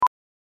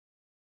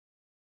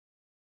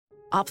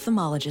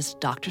Ophthalmologist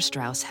Dr.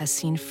 Strauss has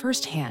seen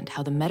firsthand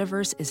how the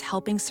metaverse is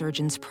helping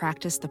surgeons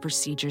practice the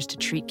procedures to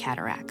treat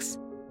cataracts.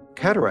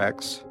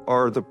 Cataracts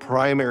are the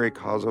primary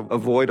cause of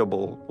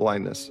avoidable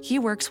blindness. He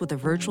works with a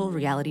virtual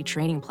reality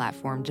training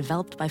platform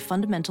developed by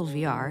Fundamental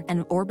VR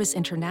and Orbis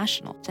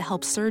International to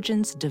help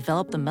surgeons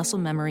develop the muscle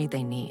memory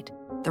they need.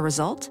 The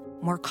result?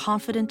 More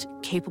confident,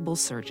 capable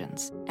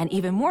surgeons. And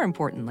even more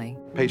importantly,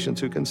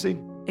 Patients who can see.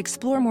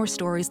 explore more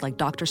stories like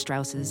Dr.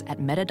 Strauss's at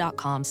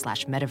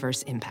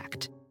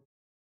meta.com/metaverseimpact.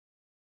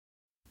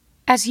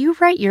 As you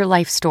write your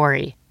life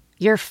story,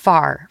 you're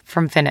far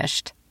from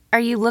finished. Are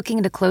you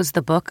looking to close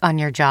the book on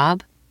your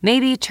job?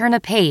 Maybe turn a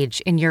page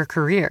in your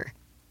career?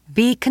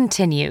 Be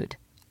continued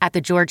at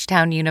the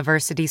Georgetown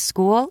University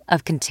School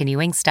of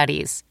Continuing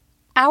Studies.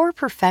 Our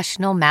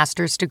professional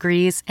master's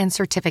degrees and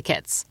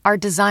certificates are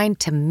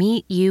designed to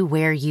meet you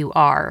where you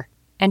are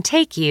and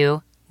take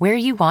you where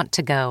you want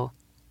to go.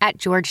 At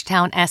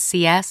Georgetown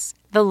SCS,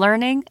 the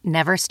learning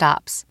never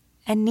stops,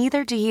 and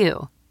neither do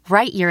you.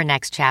 Write your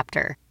next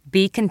chapter.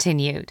 Be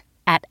continued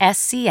at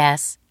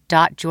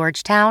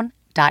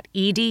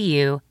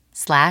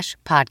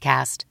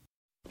scs.georgetown.edu/podcast.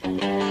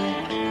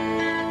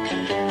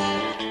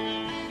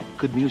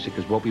 Good music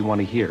is what we want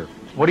to hear.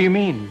 What do you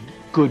mean,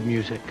 good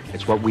music?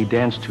 It's what we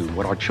dance to,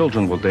 what our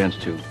children will dance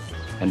to.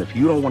 And if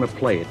you don't want to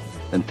play it,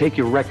 then take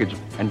your records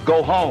and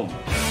go home.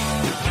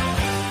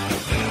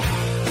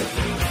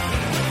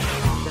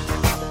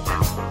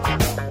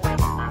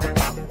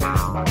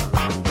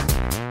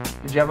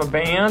 Did you have a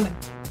band?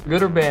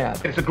 Good or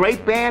bad? It's a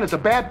great band. It's a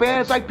bad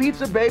band. It's like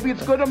pizza, baby.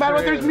 It's good no matter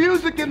what. There's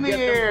music in the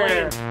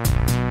air.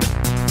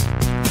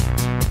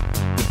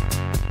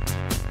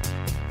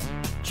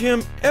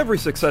 Jim, every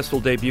successful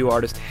debut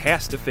artist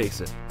has to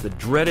face it, the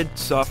dreaded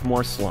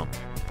sophomore slump.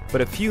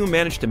 But a few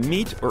manage to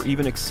meet or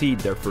even exceed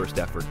their first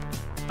effort.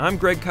 I'm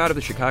Greg Cott of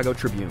the Chicago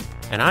Tribune.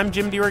 And I'm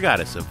Jim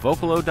DeRogatis of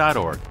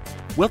Vocalo.org.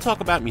 We'll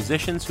talk about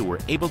musicians who were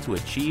able to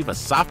achieve a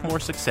sophomore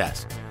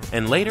success.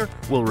 And later,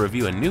 we'll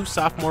review a new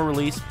sophomore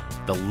release,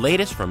 the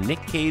latest from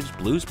Nick Cave's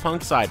blues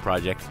punk side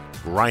project,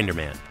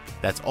 Grinderman.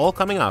 That's all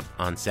coming up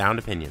on Sound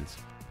Opinions.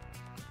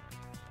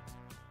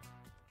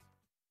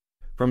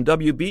 From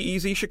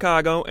WBEZ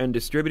Chicago and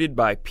distributed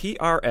by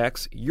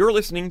PRX, you're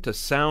listening to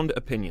Sound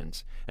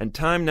Opinions. And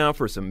time now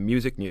for some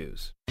music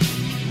news.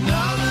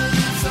 Now that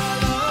it's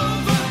all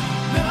over,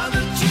 now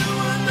that you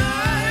and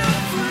I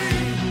are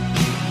free,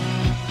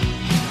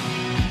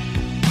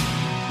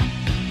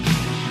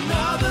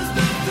 now there's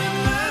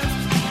nothing left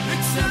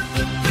except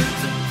the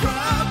bits of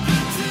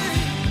property.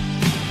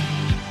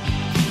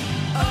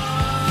 Oh,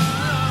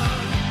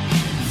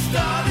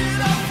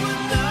 started off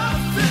with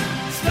nothing,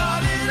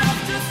 started off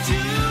just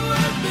you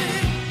and me.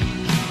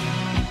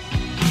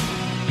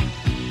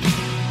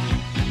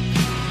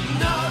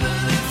 Now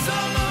that it's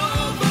all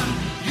over,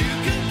 you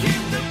can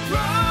keep the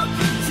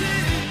property.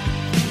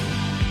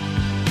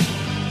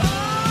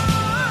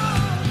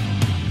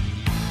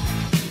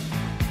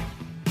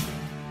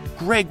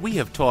 Greg, we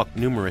have talked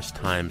numerous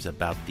times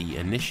about the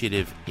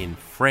initiative in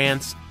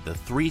France, the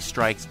 3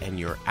 strikes and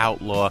you're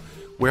outlaw,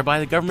 whereby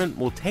the government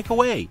will take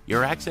away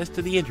your access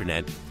to the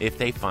internet if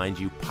they find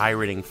you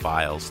pirating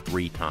files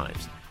 3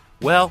 times.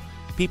 Well,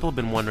 people have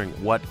been wondering,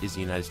 what is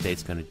the United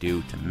States going to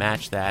do to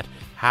match that?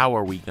 How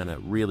are we going to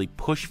really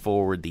push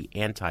forward the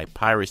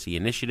anti-piracy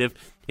initiative?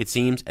 It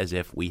seems as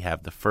if we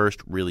have the first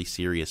really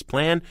serious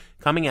plan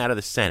coming out of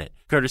the Senate,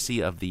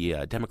 courtesy of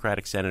the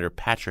Democratic Senator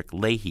Patrick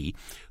Leahy,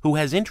 who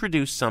has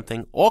introduced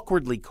something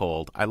awkwardly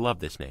called, I love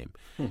this name,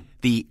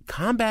 the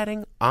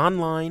Combating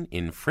Online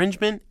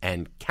Infringement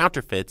and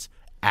Counterfeits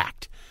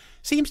Act.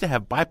 Seems to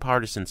have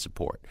bipartisan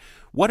support.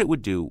 What it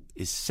would do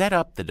is set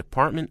up the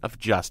Department of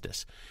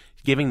Justice,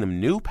 giving them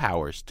new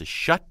powers to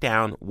shut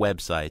down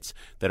websites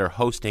that are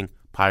hosting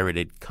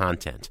pirated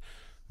content.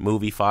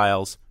 Movie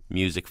files,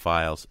 music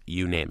files,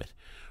 you name it.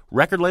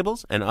 Record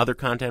labels and other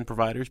content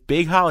providers,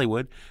 big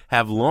Hollywood,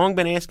 have long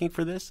been asking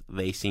for this.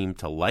 They seem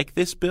to like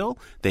this bill.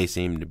 They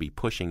seem to be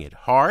pushing it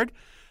hard.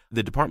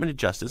 The Department of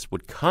Justice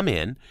would come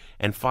in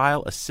and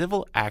file a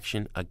civil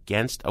action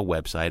against a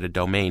website, a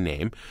domain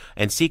name,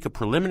 and seek a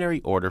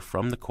preliminary order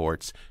from the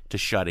courts to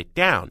shut it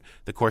down.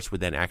 The courts would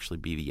then actually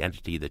be the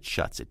entity that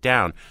shuts it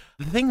down.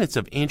 The thing that's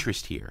of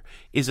interest here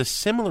is a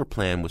similar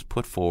plan was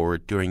put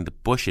forward during the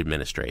Bush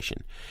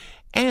administration.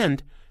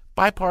 And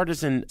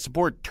bipartisan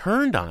support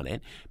turned on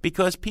it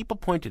because people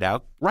pointed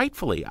out,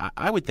 rightfully,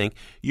 I would think,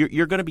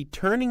 you're going to be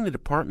turning the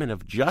Department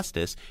of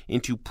Justice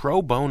into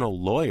pro bono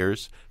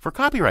lawyers for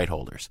copyright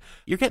holders.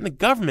 You're getting the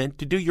government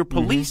to do your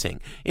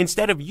policing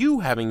instead of you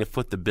having to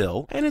foot the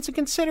bill, and it's a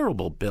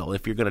considerable bill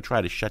if you're going to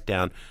try to shut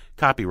down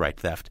copyright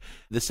theft.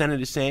 The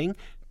Senate is saying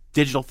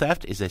digital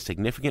theft is a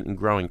significant and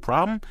growing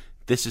problem.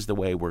 This is the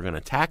way we're going to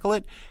tackle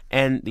it,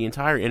 and the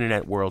entire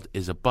internet world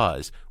is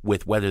abuzz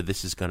with whether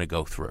this is going to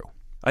go through.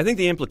 I think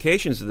the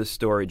implications of this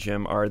story,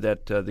 Jim, are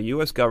that the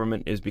U.S.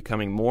 government is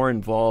becoming more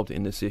involved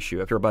in this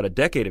issue. After about a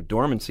decade of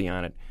dormancy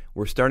on it,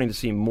 we're starting to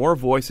see more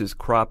voices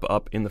crop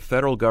up in the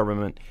federal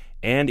government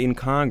and in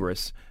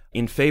Congress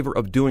in favor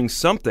of doing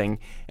something,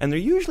 and they're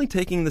usually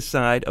taking the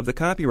side of the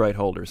copyright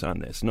holders on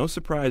this. No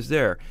surprise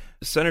there.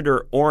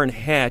 Senator Orrin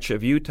Hatch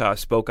of Utah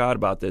spoke out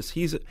about this.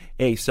 He's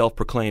a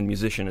self-proclaimed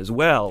musician as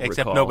well.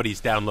 Except nobody's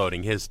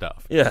downloading his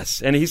stuff.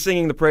 Yes, and he's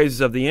singing the praises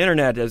of the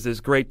Internet as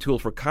this great tool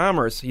for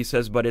commerce, he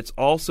says, but it's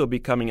also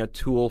becoming a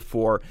tool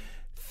for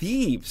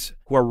thieves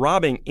who are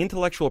robbing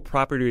intellectual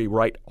property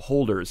right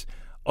holders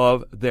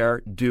of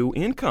their due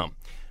income.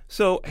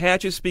 So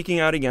Hatch is speaking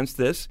out against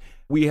this.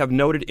 We have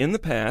noted in the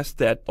past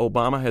that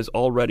Obama has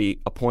already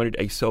appointed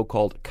a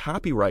so-called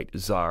copyright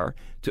czar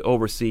to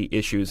oversee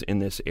issues in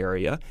this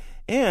area.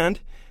 And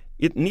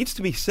it needs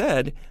to be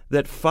said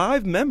that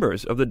 5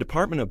 members of the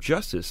Department of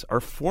Justice are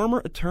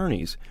former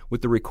attorneys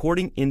with the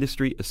Recording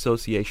Industry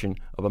Association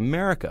of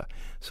America.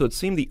 So it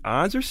seems the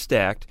odds are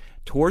stacked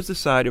towards the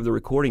side of the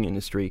recording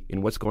industry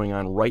in what's going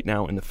on right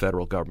now in the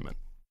federal government.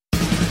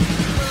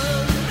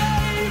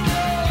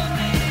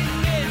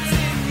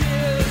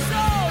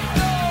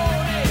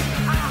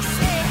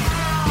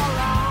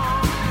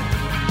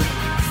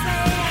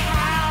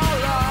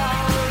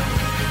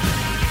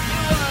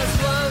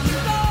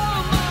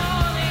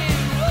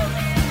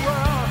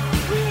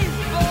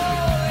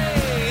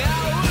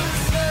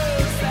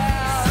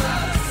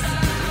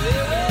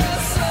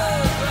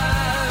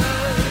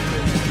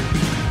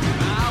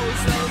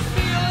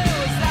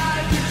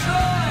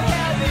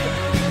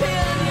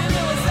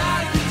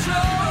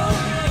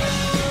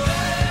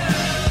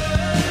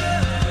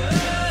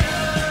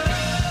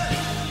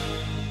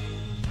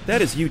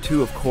 That is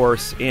U2, of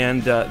course,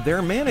 and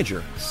their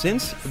manager,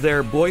 since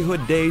their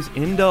boyhood days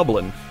in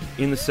Dublin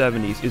in the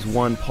 70s, is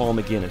one Paul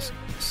McGuinness.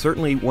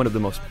 Certainly one of the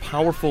most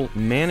powerful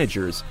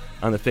managers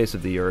on the face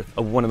of the earth,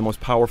 of one of the most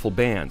powerful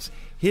bands.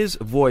 His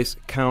voice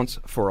counts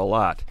for a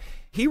lot.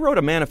 He wrote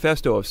a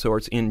manifesto of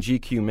sorts in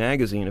GQ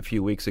magazine a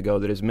few weeks ago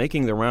that is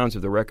making the rounds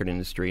of the record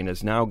industry and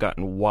has now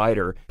gotten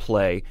wider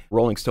play.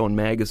 Rolling Stone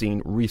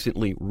magazine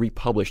recently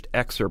republished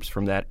excerpts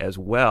from that as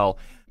well.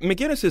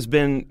 McGuinness has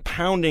been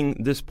pounding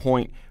this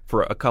point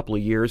for a couple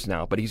of years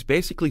now, but he's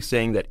basically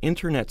saying that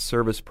internet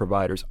service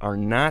providers are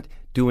not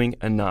doing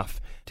enough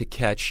to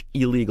catch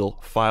illegal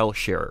file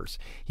sharers.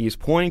 He is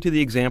pointing to the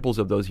examples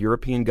of those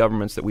European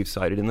governments that we've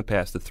cited in the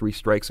past, the 3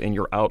 strikes and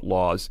you're out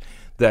laws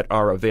that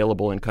are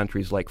available in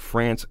countries like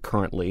France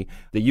currently.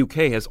 The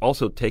UK has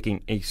also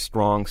taken a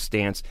strong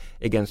stance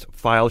against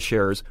file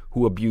sharers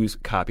who abuse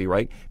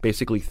copyright,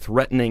 basically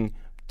threatening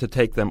to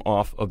take them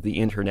off of the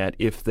internet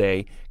if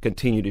they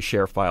continue to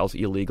share files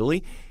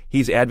illegally.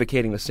 He's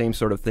advocating the same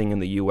sort of thing in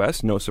the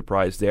U.S., no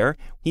surprise there.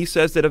 He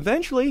says that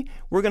eventually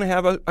we're going to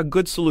have a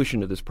good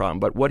solution to this problem,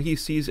 but what he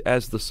sees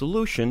as the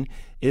solution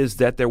is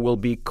that there will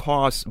be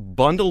costs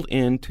bundled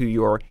into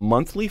your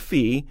monthly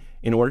fee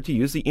in order to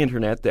use the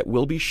internet that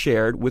will be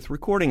shared with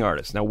recording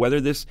artists. Now,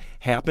 whether this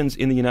happens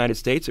in the United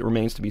States, it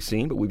remains to be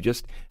seen, but we've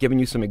just given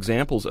you some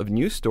examples of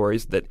news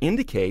stories that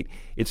indicate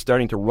it's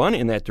starting to run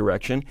in that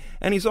direction,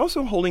 and he's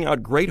also holding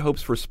out great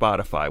hopes for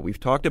Spotify. We've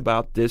talked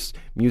about this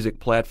music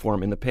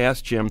platform in the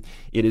past, Jim.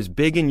 It is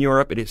big in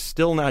Europe. It has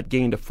still not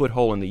gained a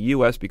foothold in the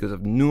U.S. because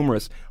of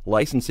numerous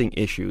licensing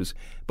issues,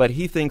 but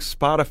he thinks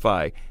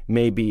Spotify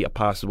may be a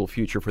possible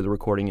future for the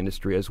recording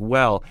industry as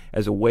well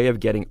as a way of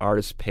getting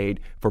artists paid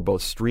for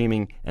both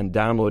streaming and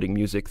downloading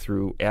music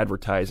through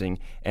advertising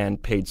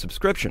and paid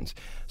subscriptions.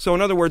 So in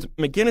other words,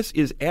 McGuinness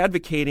is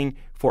advocating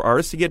for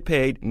artists to get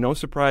paid, no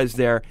surprise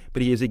there,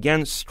 but he is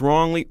again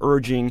strongly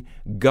urging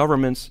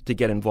governments to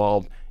get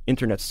involved,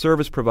 internet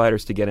service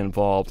providers to get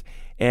involved,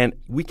 and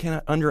we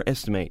cannot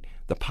underestimate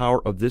the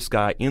power of this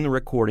guy in the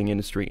recording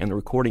industry and the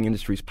recording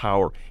industry's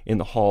power in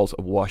the halls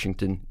of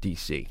Washington,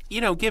 D.C.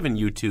 You know, given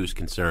U2's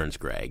concerns,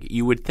 Greg,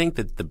 you would think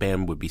that the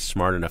band would be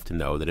smart enough to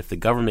know that if the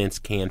governments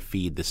can't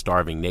feed the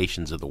starving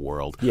nations of the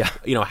world,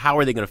 how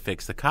are they going to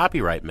fix the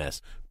copyright mess?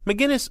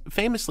 McGuinness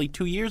famously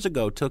 2 years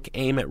ago took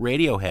aim at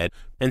Radiohead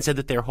and said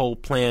that their whole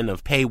plan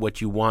of pay what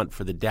you want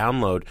for the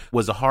download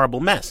was a horrible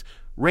mess.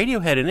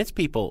 Radiohead and its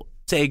people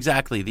say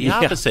exactly the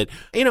opposite.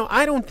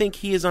 I don't think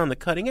he is on the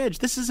cutting edge.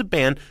 This is a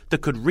band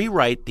that could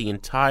rewrite the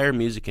entire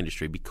music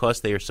industry because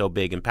they are so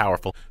big and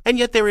powerful, and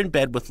yet they're in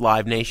bed with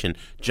Live Nation,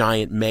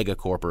 giant mega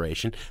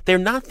corporation. They're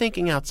not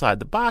thinking outside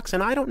the box,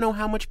 and I don't know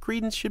how much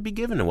credence should be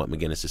given to what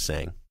McGuinness is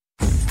saying.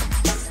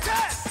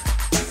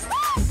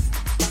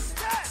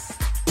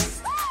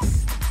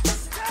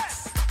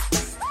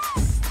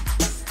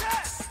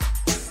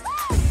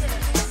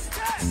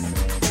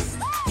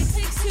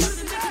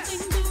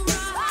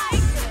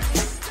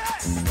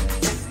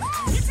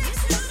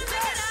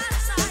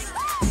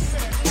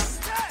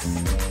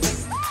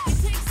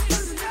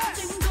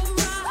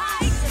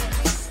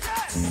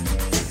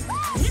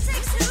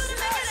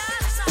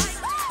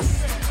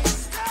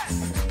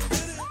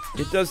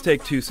 It does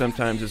take two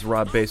sometimes, as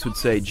Rob Bass would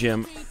say,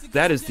 Jim.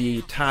 That is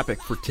the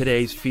topic for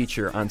today's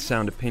feature on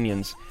Sound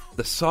Opinions.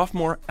 The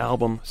Sophomore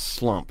album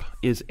slump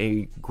is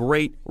a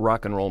great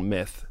rock and roll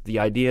myth. The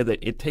idea that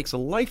it takes a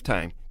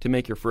lifetime to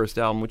make your first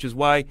album, which is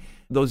why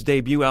those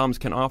debut albums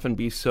can often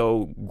be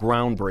so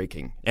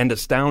groundbreaking and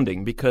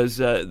astounding because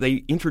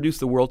they introduce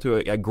the world to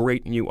a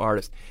great new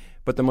artist.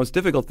 But the most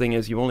difficult thing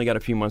is you've only got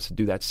a few months to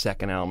do that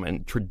second album.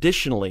 And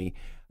traditionally,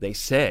 they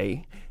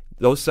say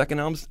those second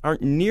albums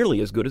aren't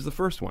nearly as good as the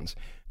first ones.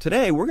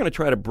 Today, we're going to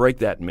try to break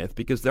that myth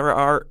because there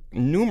are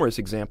numerous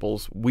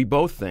examples, we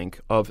both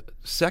think, of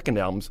second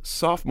albums,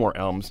 sophomore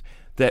albums,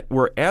 that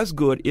were as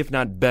good, if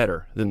not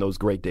better, than those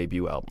great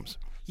debut albums.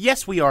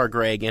 Yes, we are,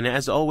 Greg, and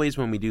as always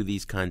when we do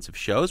these kinds of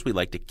shows, we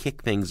like to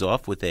kick things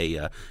off with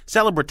a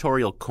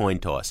celebratorial coin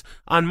toss.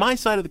 On my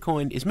side of the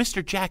coin is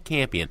Mr. Jack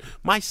Campion,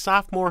 my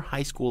sophomore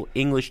high school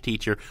English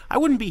teacher. I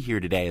wouldn't be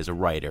here today as a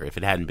writer if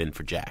it hadn't been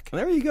for Jack.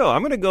 There you go.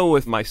 I'm going to go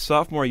with my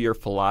sophomore year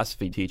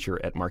philosophy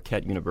teacher at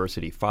Marquette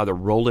University, Father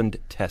Roland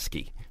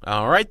Teskey.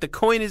 All right, the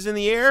coin is in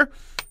the air.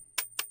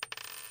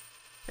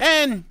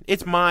 And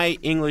it's my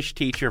English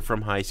teacher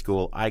from high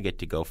school. I get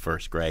to go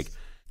first, Greg.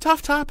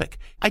 Tough topic.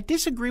 I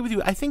disagree with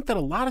you. I think that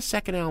a lot of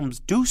second albums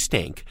do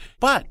stink,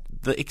 but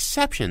the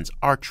exceptions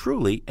are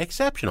truly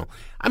exceptional.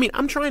 I mean,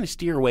 I'm trying to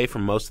steer away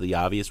from most of the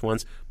obvious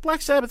ones.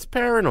 Black Sabbath's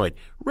Paranoid,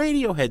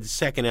 Radiohead's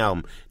second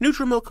album,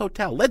 Neutral Milk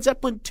Hotel, Led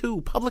Zeppelin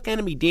 2, Public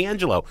Enemy,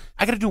 D'Angelo.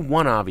 I got to do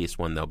one obvious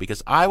one, though,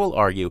 because I will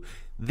argue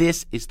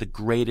this is the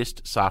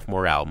greatest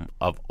sophomore album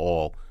of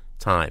all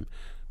time.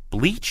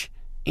 Bleach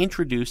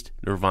introduced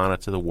Nirvana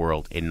to the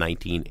world in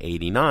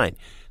 1989.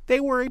 They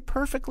were a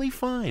perfectly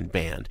fine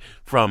band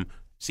from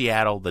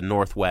Seattle, the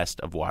northwest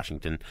of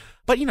Washington.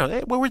 But,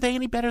 were they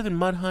any better than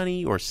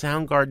Mudhoney or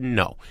Soundgarden?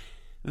 No.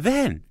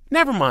 Then,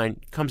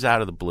 Nevermind comes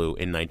out of the blue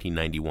in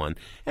 1991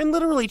 and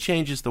literally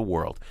changes the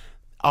world.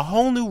 A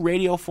whole new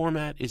radio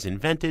format is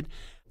invented.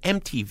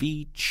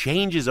 MTV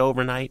changes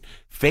overnight.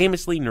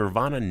 Famously,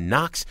 Nirvana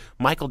knocks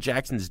Michael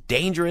Jackson's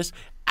Dangerous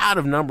out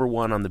of number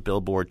one on the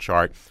Billboard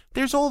chart.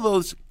 There's all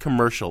those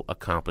commercial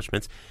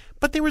accomplishments,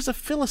 but there was a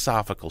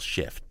philosophical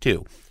shift,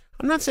 too.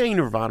 I'm not saying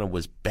Nirvana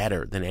was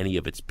better than any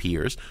of its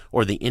peers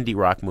or the indie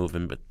rock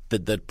movement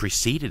that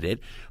preceded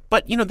it,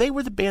 but, they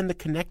were the band that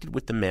connected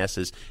with the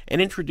masses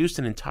and introduced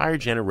an entire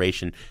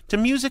generation to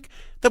music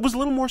that was a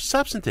little more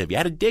substantive. You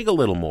had to dig a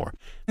little more.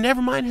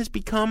 Nevermind has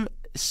become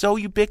so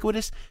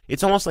ubiquitous,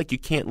 it's almost like you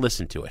can't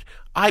listen to it.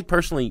 I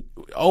personally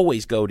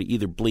always go to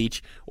either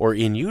Bleach or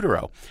In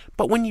Utero.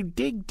 But when you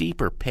dig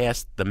deeper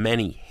past the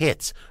many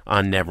hits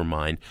on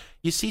Nevermind,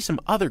 you see some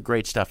other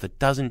great stuff that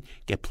doesn't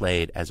get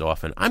played as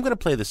often. I'm going to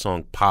play the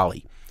song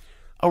Polly,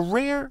 a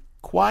rare,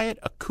 quiet,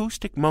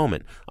 acoustic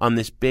moment on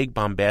this big,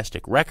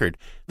 bombastic record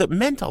that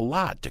meant a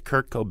lot to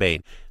Kurt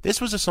Cobain. This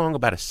was a song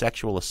about a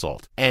sexual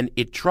assault, and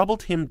it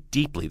troubled him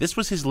deeply. This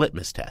was his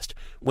litmus test.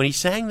 When he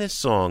sang this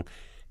song,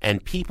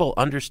 and people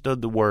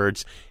understood the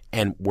words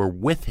and were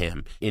with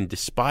him in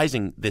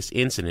despising this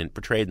incident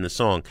portrayed in the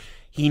song,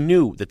 he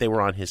knew that they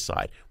were on his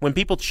side. When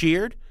people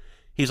cheered,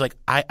 he's like,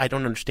 I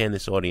don't understand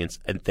this audience,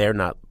 and they're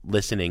not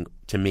listening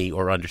to me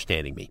or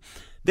understanding me.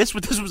 This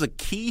was a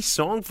key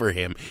song for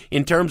him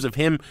in terms of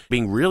him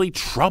being really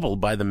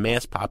troubled by the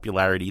mass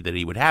popularity that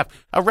he would have.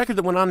 A record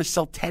that went on to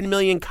sell 10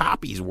 million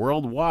copies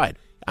worldwide.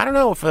 I don't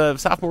know if a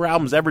sophomore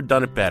album's ever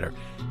done it better.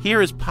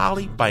 Here is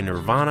Polly by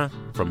Nirvana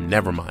from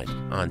Nevermind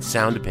on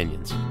Sound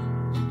Opinions.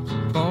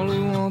 Polly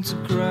wants a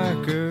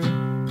cracker.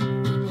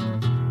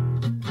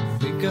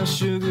 Think I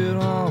should get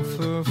off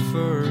her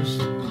first.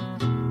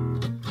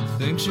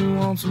 Think she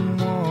wants some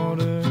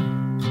water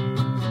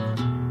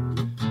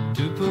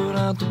to put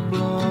out the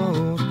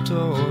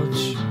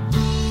blowtorch.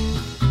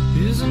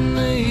 Here's a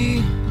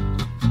knee,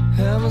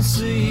 have a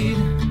seat.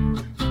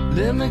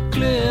 Let me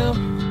clip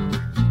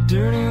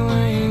dirty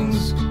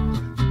wings.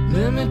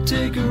 Let me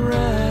take a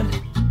ride,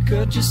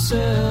 cut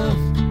yourself.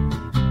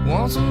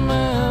 Want some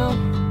help,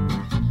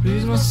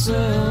 please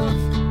myself.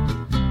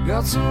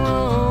 Got some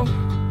rope,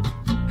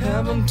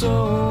 haven't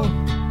told.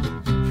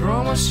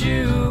 Promise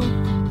you,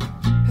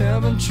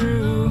 haven't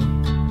true.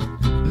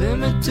 Let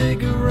me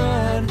take a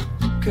ride,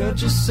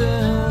 cut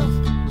yourself.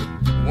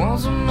 Want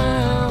some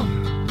help,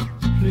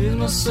 please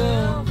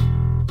myself.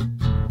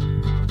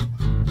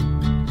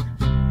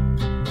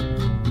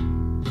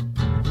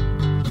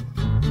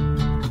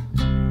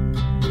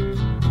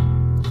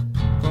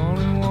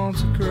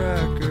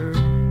 Cracker.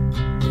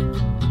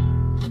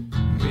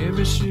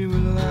 Maybe she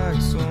would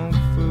like some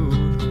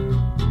food.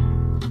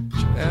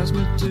 She asked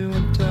me to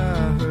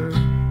untie her.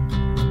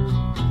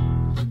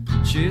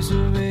 She's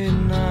very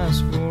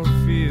nice for a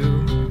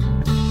few.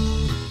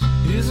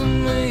 Here's a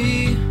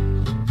me,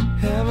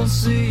 have a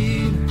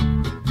seat.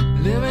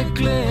 Let me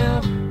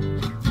clip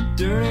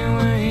dirty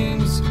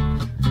wings.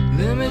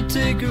 Let me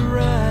take a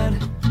ride,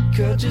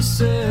 cut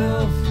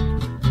yourself.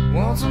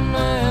 Want some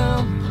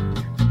help,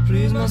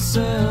 please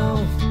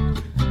myself.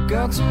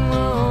 Got some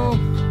rope,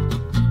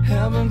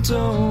 haven't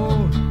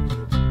told.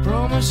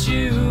 Promise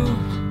you,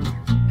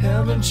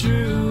 haven't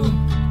true.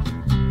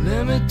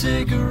 Let me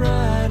take a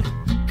ride,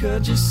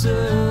 cut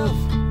yourself.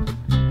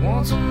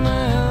 Want some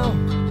help,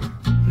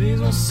 please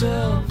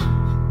myself.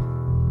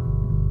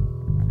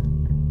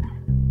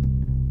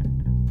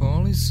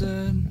 Polly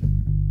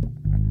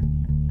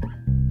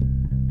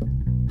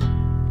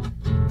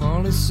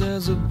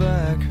says her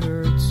back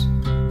hurts.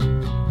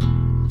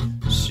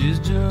 She's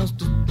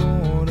just as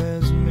bored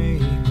as me.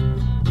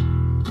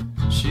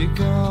 She She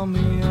caught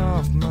me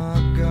off my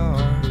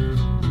guard.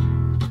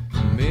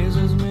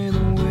 Amazes me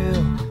the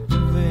will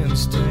of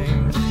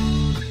instinct.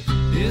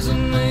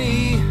 Isn't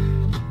me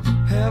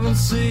having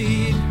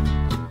seed?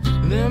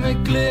 Let me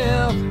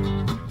clip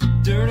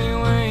dirty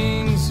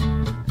wings.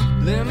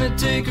 Let me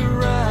take a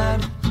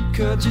ride.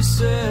 Cut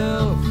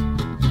yourself.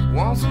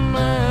 Want some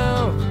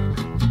help?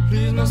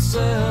 Please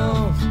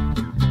myself.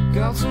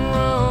 Got some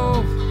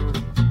rope.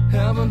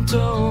 Haven't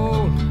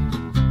told.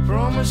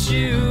 Promise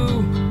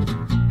you.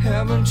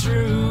 Haven't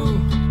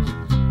true.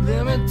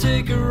 Let me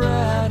take a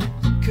ride.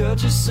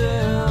 Cut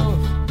yourself.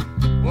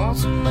 Want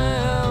some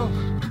help?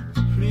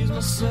 Please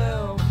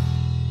myself.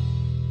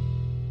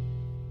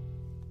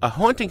 A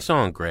haunting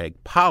song, Greg,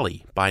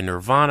 Polly by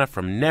Nirvana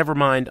from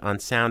Nevermind on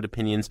Sound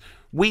Opinions.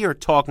 We are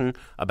talking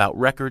about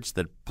records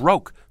that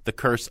broke the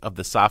curse of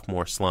the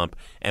sophomore slump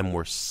and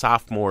were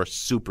sophomore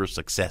super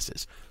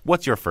successes.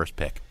 What's your first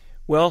pick?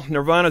 Well,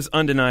 Nirvana's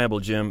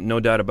undeniable, Jim, no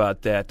doubt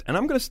about that. And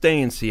I'm going to stay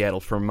in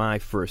Seattle for my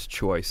first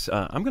choice.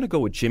 I'm going to go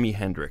with Jimi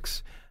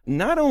Hendrix.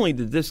 Not only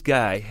did this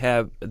guy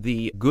have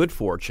the good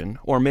fortune,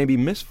 or maybe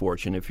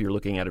misfortune if you're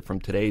looking at it from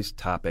today's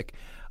topic,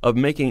 of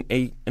making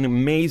an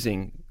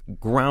amazing,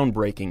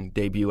 groundbreaking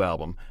debut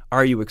album,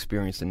 Are You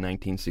Experienced, in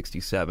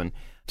 1967.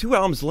 2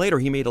 albums later,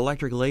 he made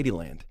Electric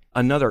Ladyland,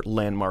 another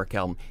landmark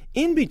album.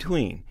 In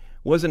between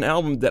was an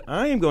album that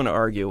I am going to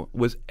argue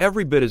was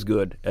every bit as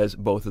good as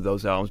both of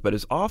those albums, but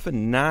is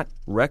often not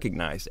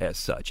recognized as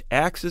such.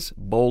 Axis,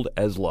 Bold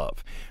as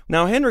Love.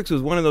 Now, Hendrix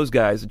was one of those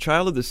guys, a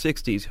child of the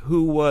 60s,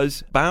 who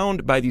was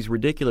bound by these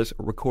ridiculous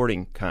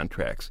recording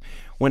contracts.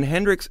 When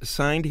Hendrix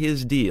signed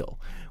his deal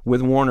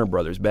with Warner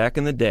Brothers back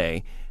in the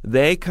day,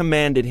 they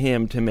commanded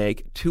him to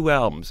make 2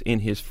 albums in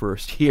his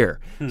first year.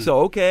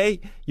 So,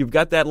 okay, you've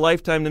got that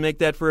lifetime to make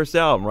that first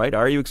album, right?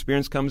 Are You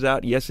Experienced comes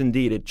out. Yes,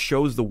 indeed. It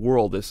shows the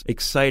world this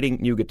exciting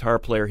new guitar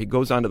player. He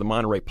goes on to the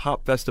Monterey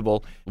Pop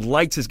Festival,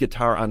 lights his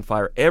guitar on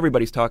fire.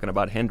 Everybody's talking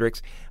about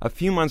Hendrix. A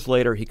few months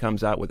later, he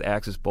comes out with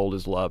Axis, Bold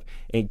as Love,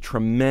 a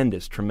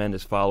tremendous,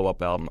 tremendous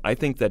follow-up album. I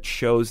think that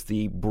shows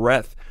the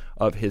breadth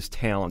of his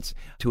talents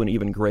to an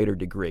even greater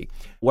degree.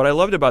 What I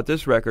loved about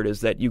this record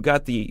is that you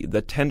got the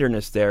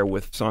tenderness there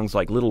with songs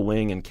like Little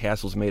Wing and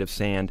Castles Made of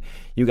Sand.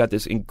 You got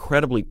this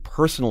incredibly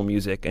personal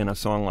music in a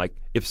song like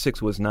If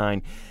 6 Was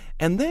 9.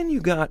 And then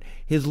you got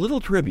his little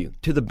tribute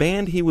to the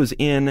band he was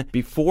in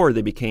before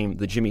they became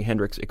the Jimi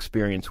Hendrix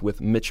Experience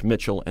with Mitch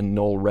Mitchell and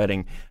Noel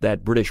Redding,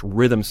 that British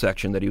rhythm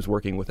section that he was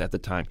working with at the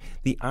time,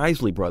 the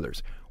Isley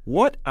Brothers.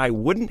 What I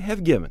wouldn't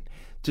have given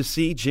to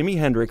see Jimi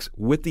Hendrix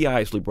with the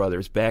Isley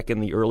Brothers back in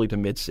the early to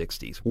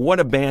mid-'60s.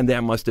 What a band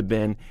that must have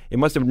been. It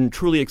must have been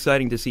truly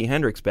exciting to see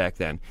Hendrix back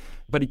then.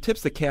 But he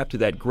tips the cap to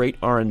that great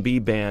R&B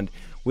band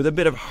with a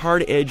bit of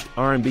hard-edged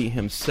R&B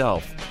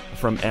himself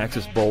from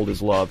Axis, Bold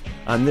as Love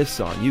on this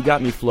song, You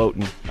Got Me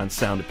Floating, on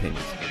Sound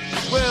Opinions.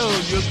 Well,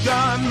 you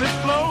got me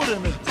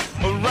floating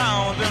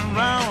around and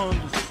round.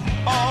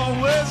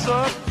 Always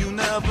up, you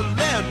never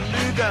let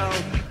me down.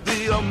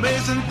 The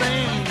amazing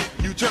thing,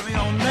 you turn me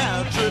on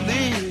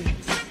naturally.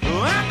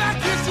 And I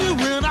kiss you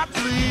when I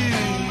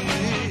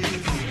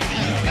please.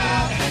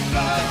 Round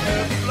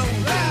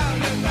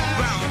and round,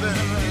 round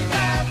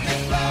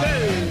and round.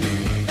 Hey,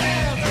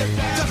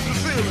 just the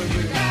feeling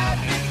me.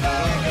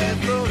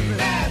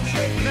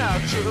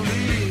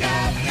 Naturally.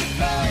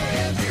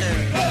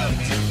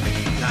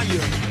 Now you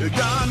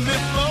got me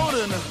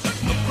floating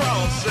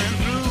across and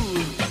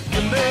through.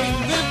 You make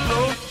me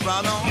float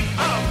right on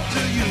up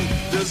to you.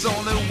 There's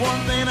only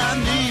one thing I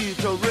need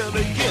to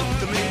really get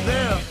to me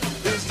there.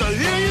 To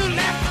hear you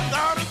laugh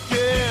without a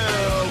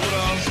care. What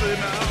I'll say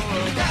now.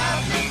 You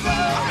got me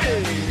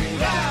floating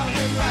round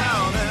and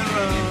round and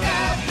round.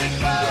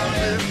 Got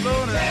me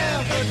floating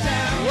every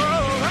time.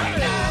 Whoa,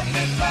 hey. Got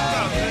me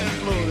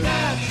floating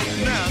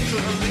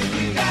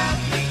naturally. Got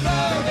me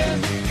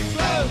floating,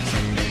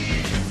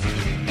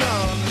 floating.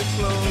 Got me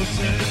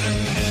floating.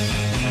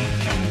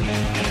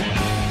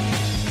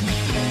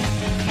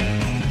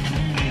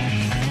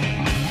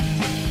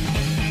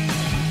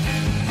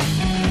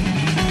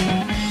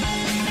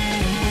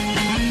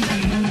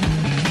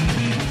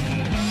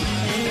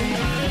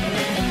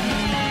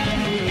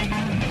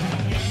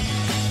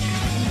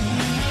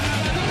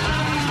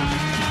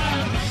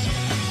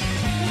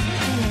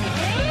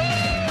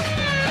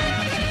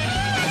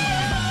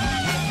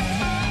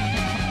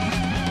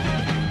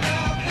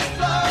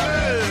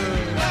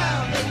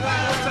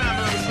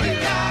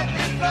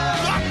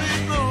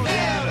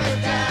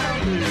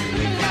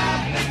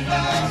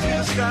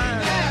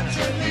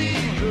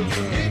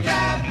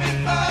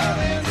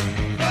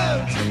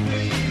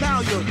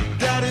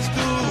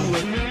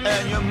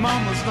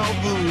 Mama's no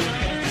good.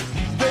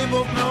 They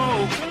both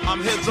know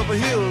I'm heads over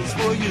heels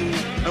for you.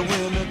 And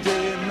when the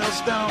day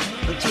melts down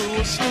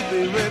into a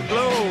sleepy red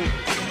glow,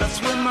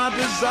 that's when my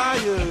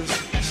desires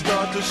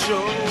start to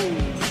show.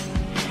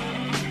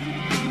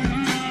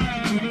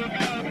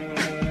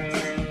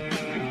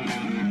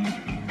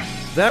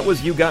 That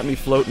was You Got Me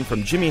Floatin'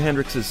 from Jimi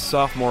Hendrix's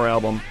sophomore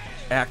album,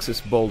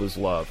 Axis, Bold as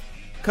Love.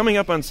 Coming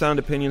up on Sound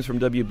Opinions from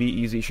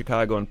WBEZ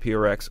Chicago and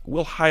PRX,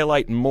 we'll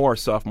highlight more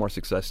sophomore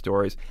success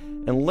stories,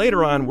 and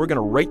later on we're going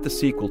to rate the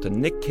sequel to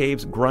Nick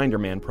Cave's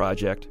Grinderman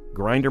project,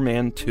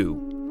 Grinderman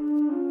 2.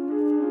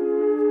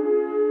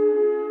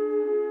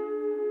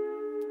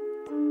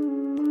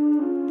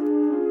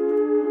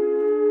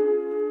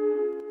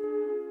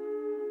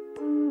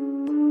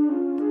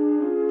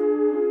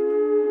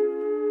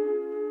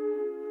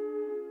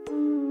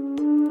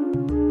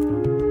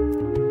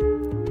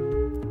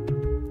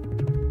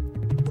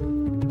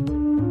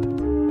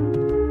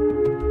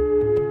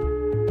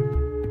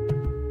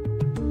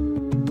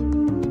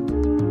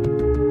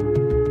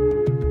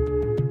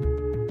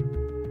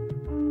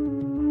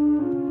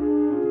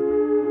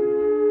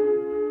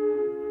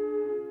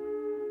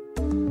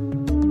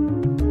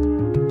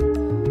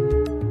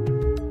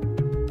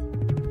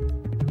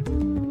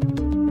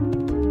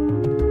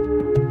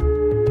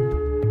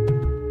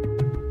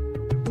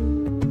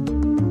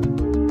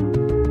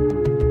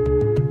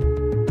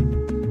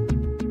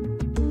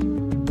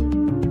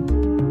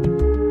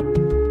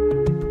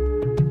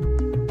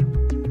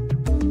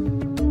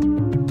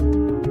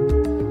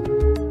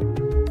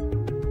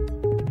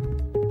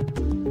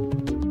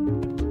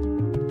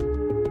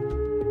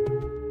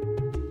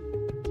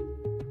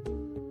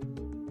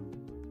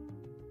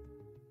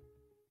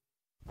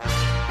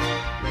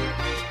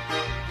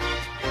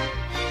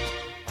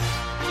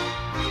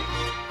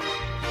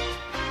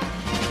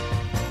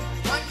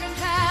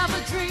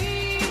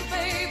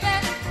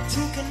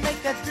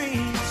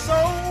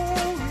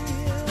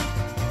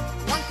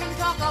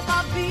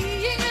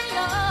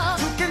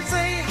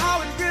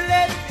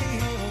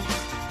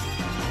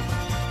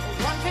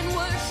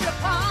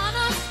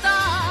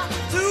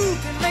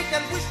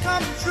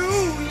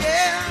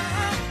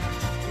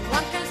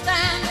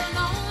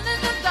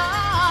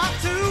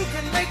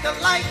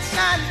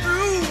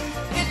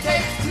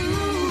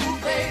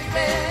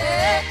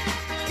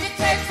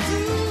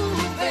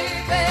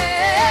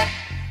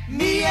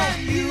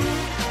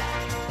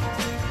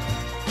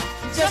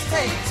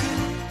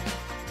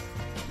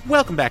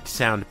 Welcome back to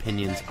Sound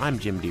Opinions. I'm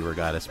Jim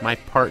DeRogatis. My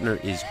partner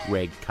is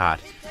Greg Kot,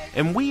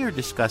 and we are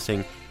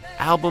discussing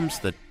albums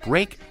that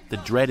break the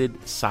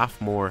dreaded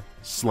sophomore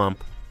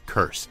slump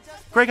curse.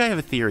 Greg, I have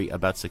a theory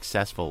about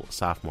successful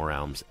sophomore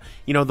albums.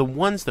 You know, the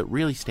ones that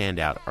really stand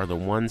out are the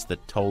ones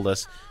that told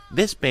us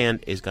this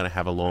band is going to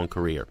have a long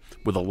career,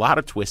 with a lot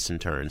of twists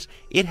and turns.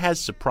 It has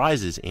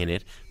surprises in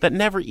it that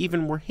never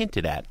even were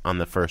hinted at on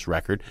the first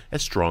record,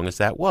 as strong as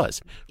that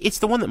was. It's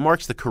the one that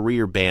marks the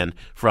career band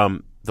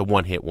from the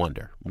one-hit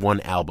wonder,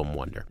 one-album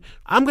wonder.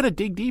 I'm going to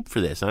dig deep for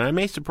this, and I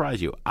may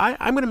surprise you.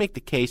 I'm going to make the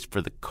case for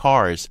the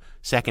Cars'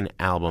 second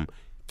album,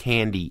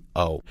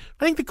 Candy-O.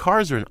 I think the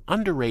Cars are an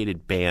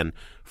underrated band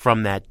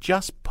from that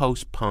just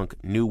post-punk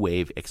new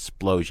wave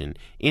explosion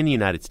in the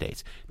United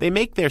States. They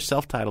make their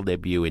self-titled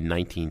debut in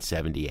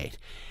 1978,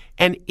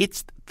 and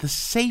it's the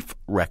safe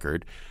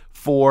record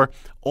for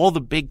all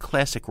the big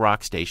classic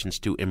rock stations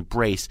to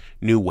embrace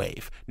new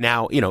wave.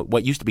 Now, you know,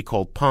 what used to be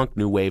called punk,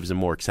 new wave is a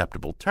more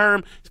acceptable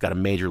term. It's got a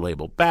major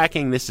label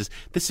backing. This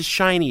is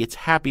shiny, it's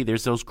happy.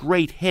 There's those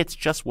great hits,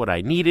 Just What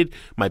I Needed,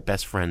 My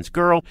Best Friend's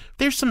Girl.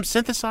 There's some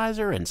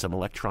synthesizer and some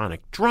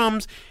electronic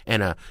drums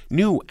and a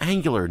new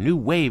angular, new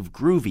wave,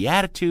 groovy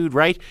attitude,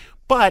 right?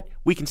 But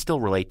we can still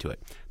relate to it.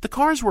 The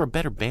Cars were a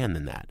better band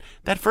than that.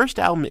 That first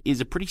album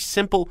is a pretty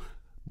simple,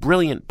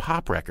 brilliant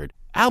pop record.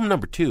 Album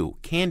number 2,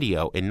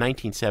 Candy-O, in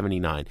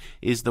 1979,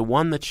 is the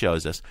one that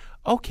shows us,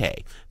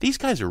 okay, these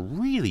guys are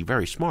really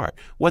very smart.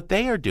 What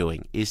they are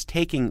doing is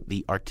taking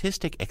the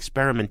artistic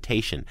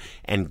experimentation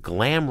and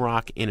glam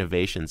rock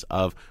innovations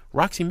of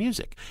Roxy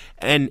Music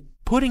and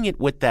putting it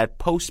with that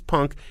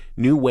post-punk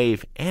new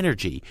wave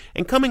energy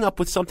and coming up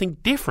with something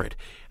different.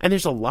 And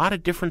there's a lot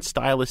of different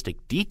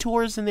stylistic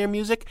detours in their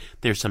music.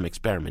 There's some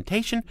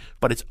experimentation,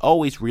 but it's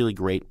always really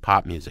great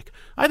pop music.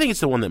 I think it's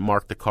the one that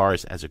marked the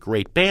Cars as a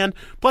great band.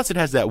 Plus, it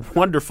has that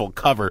wonderful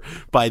cover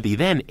by the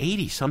then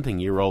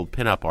 80-something-year-old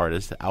pinup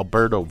artist,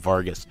 Alberto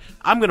Vargas.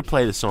 I'm going to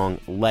play the song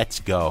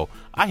Let's Go.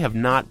 I have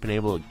not been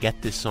able to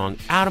get this song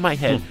out of my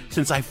head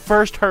since I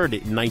first heard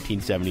it in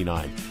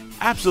 1979.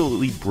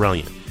 Absolutely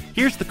brilliant.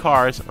 Here's the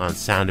Cars on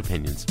Sound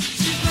Opinions.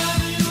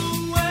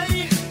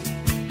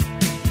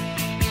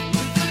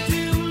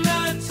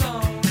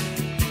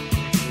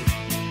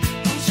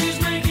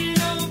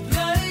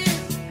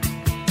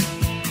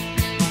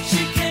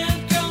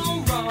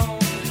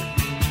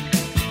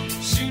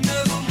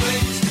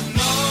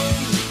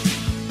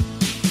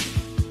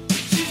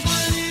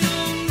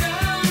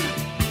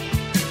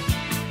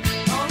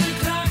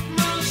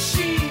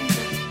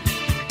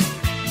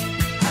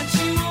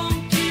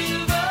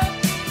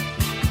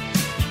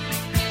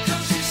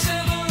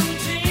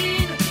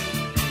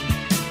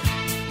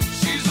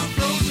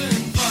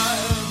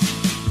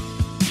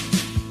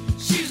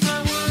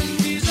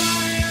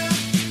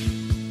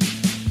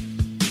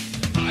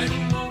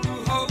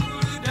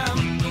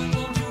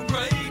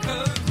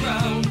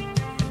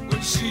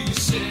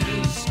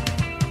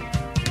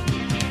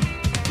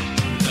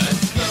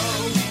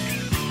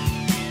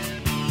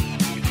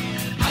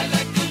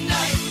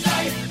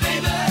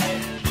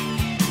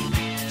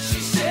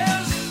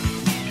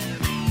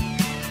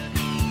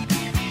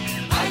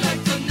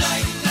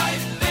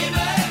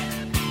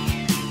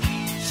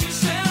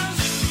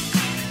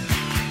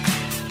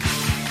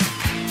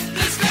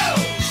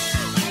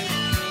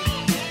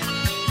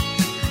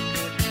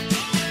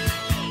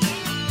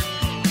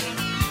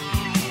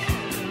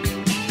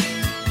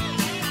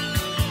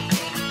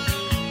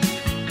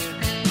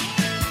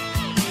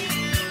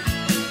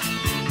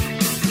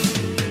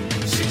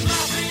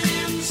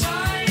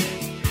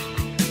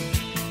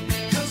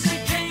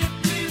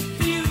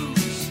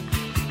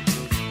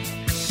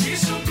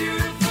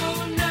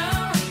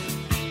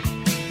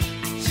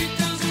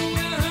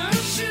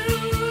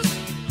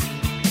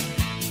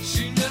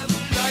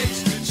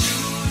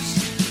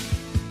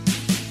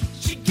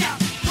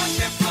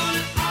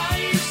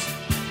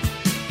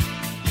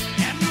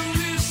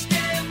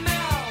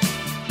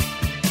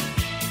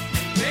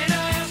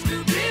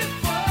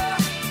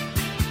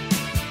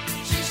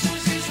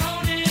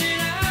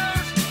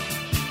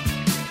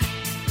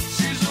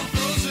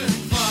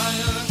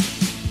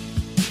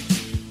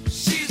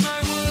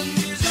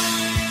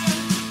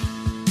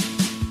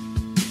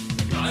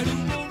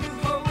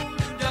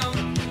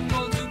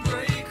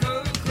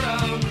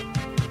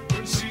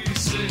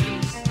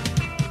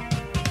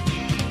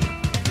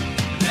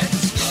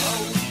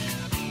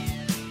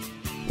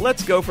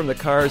 Let's Go from the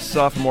Cars'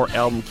 sophomore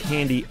album,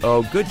 Candy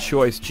O. Good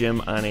choice,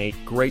 Jim, on a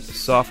great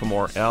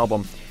sophomore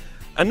album.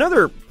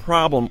 Another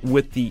problem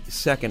with the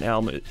second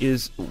album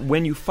is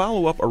when you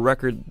follow up a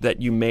record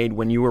that you made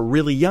when you were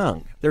really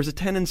young. There's a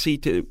tendency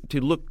to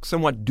look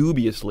somewhat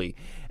dubiously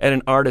at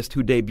an artist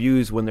who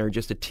debuts when they're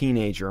just a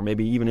teenager, or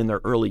maybe even in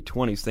their early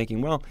 20s,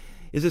 thinking, well,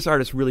 is this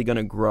artist really going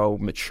to grow,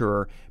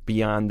 mature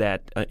beyond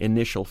that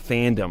initial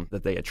fandom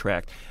that they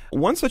attract?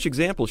 One such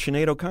example,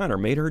 Sinead O'Connor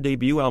made her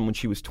debut album when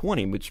she was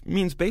 20, which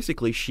means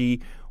basically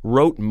she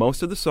wrote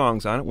most of the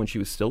songs on it when she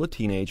was still a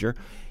teenager.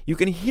 You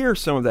can hear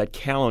some of that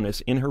callowness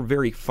in her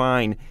very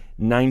fine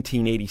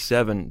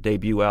 1987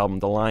 debut album,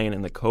 The Lion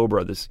and the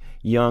Cobra, this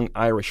young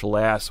Irish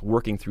lass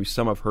working through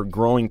some of her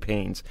growing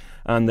pains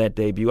on that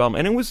debut album.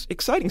 And it was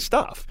exciting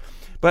stuff.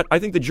 But I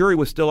think the jury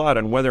was still out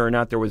on whether or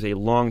not there was a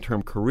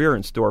long-term career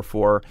in store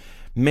for her.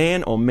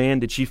 Man, oh man,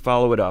 did she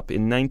follow it up.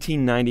 In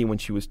 1990, when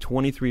she was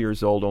 23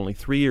 years old, only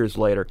 3 years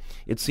later,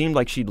 it seemed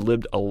like she'd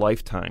lived a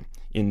lifetime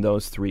in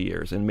those 3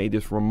 years and made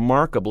this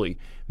remarkably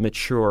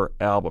mature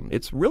album.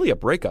 It's really a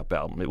breakup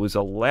album. It was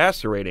a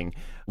lacerating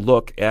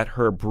look at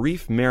her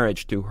brief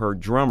marriage to her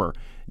drummer,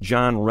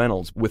 John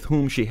Reynolds, with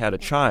whom she had a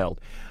child.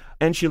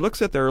 And she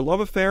looks at their love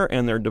affair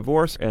and their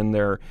divorce and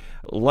their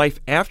life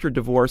after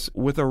divorce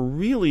with a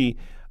really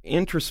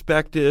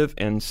introspective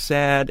and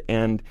sad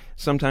and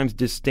sometimes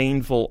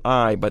disdainful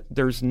eye, but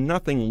there's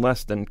nothing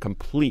less than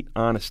complete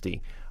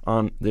honesty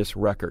on this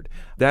record.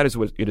 That is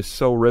what it is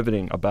so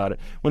riveting about it.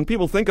 When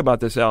people think about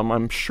this album,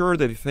 I'm sure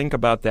they think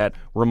about that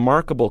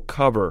remarkable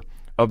cover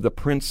of the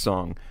Prince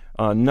song,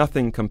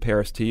 Nothing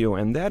Compares to You,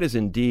 and that is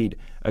indeed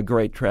a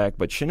great track,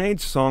 but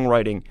Sinead's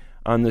songwriting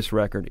on this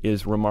record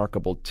is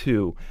remarkable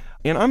too.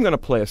 And I'm going to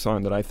play a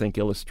song that I think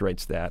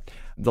illustrates that.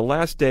 The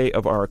Last Day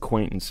of Our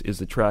Acquaintance is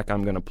the track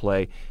I'm going to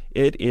play.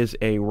 It is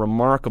a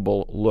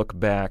remarkable look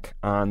back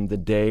on the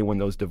day when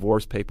those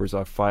divorce papers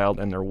are filed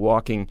and they're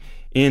walking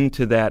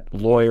into that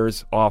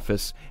lawyer's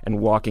office and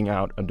walking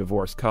out a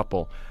divorced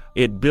couple.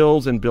 It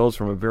builds and builds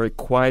from a very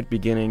quiet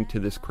beginning to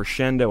this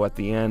crescendo at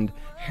the end.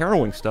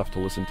 Harrowing stuff to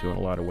listen to in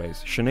a lot of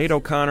ways. Sinead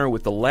O'Connor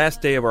with The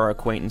Last Day of Our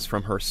Acquaintance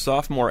from her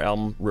sophomore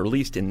album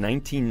released in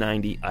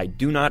 1990, I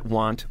Do Not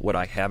Want What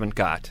I Haven't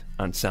Got,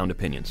 on Sound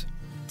Opinions.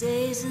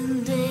 Days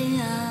and days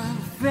of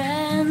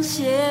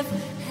friendship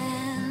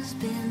has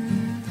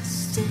been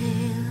still,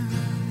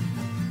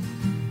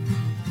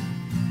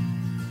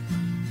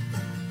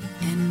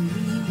 and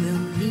we will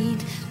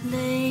meet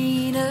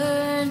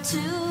later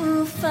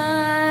to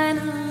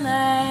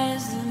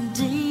finalize the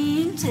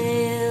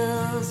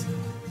details.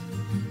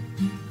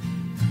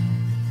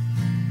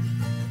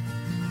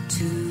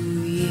 2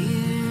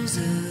 years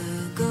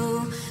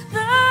ago,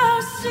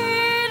 the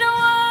seed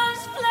was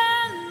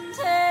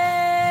planted,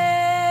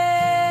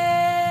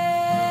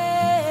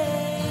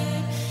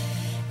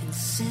 and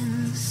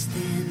since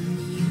then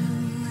you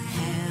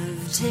have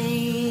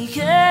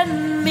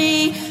taken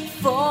me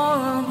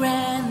for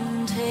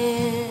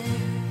granted.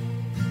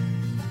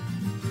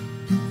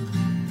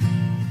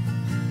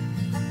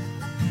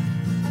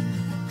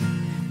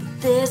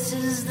 This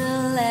is the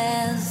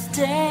last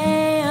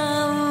day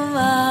of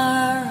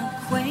our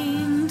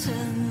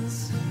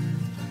acquaintance.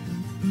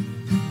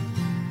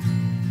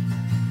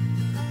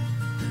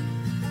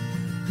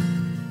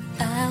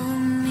 I'll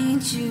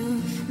meet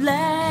you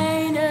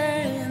later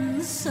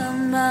in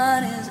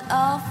somebody's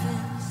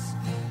office.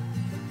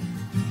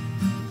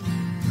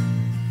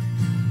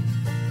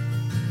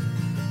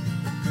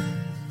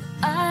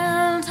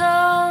 I'll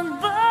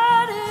talk,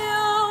 but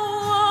you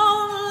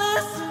won't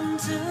listen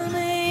to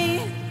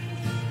me.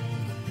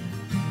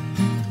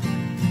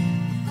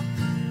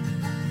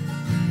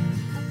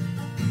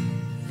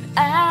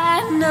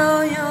 I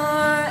know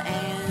your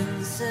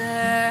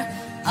answer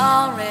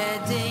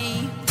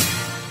already.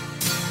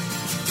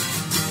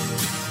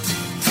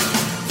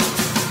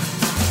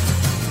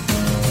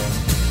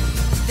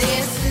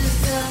 This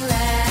is the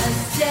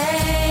last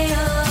day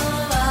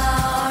of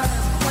our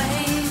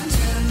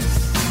acquaintance.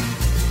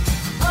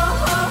 Oh,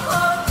 oh,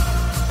 oh.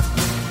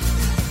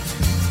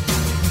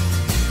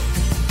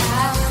 I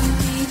will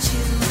meet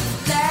you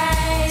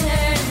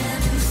later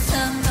in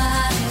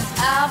somebody's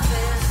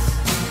office.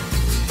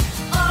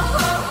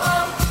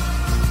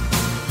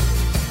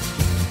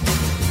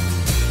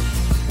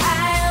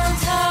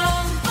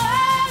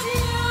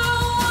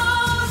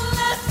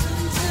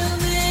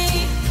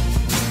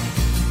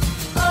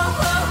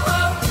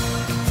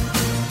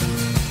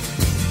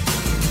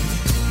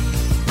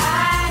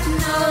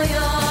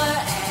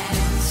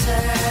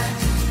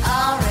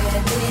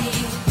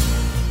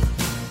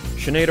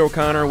 Sinead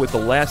O'Connor with The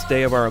Last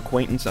Day of Our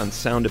Acquaintance on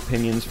Sound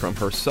Opinions from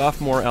her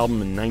sophomore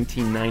album in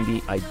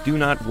 1990, I Do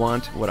Not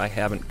Want What I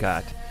Haven't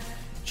Got.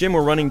 Jim,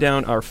 we're running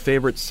down our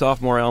favorite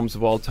sophomore albums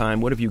of all time.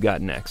 What have you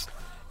got next?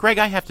 Greg,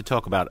 I have to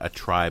talk about A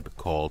Tribe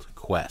Called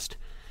Quest.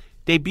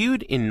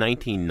 Debuted in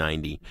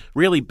 1990,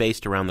 really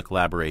based around the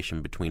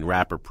collaboration between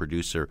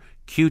rapper-producer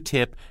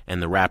Q-Tip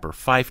and the rapper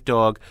Phife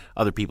Dawg,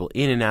 other people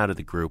in and out of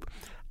the group.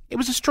 It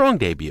was a strong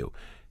debut.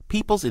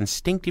 People's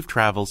instinctive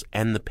travels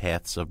and the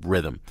paths of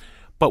rhythm.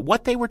 But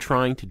what they were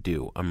trying to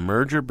do, a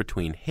merger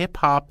between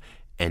hip-hop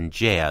and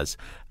jazz,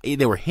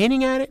 they were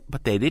hinting at it,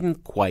 but they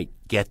didn't quite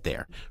get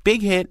there.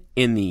 Big hit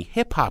in the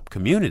hip-hop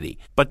community,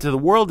 but to the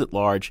world at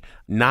large,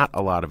 not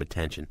a lot of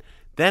attention.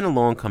 Then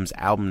along comes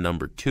album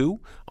number 2,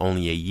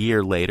 only a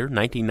year later,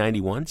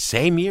 1991,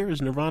 same year as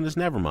Nirvana's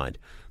Nevermind.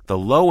 The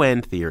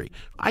Low-End Theory.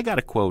 I got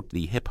to quote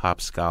the hip-hop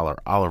scholar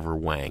Oliver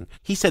Wang.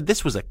 He said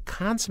this was a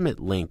consummate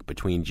link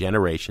between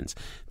generations.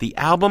 The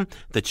album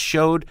that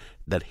showed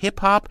that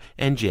hip-hop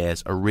and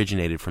jazz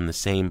originated from the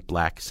same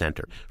black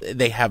center.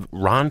 They have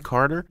Ron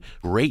Carter,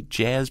 great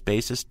jazz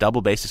bassist,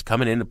 double bassist,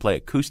 coming in to play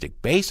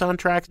acoustic bass on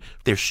tracks.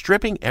 They're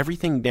stripping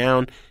everything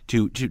down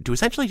to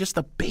essentially just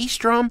the bass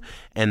drum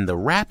and the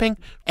rapping,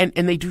 and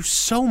they do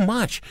so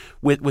much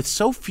with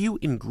so few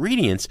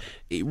ingredients,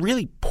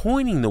 really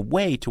pointing the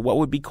way to what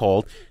would be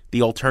called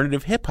the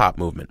alternative hip-hop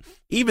movement,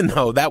 even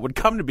though that would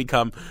come to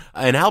become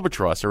an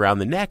albatross around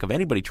the neck of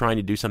anybody trying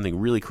to do something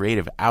really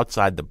creative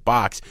outside the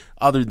box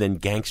other than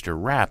gangster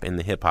rap in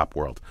the hip-hop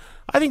world.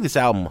 I think this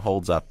album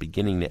holds up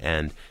beginning to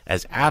end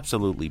as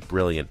absolutely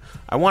brilliant.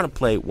 I want to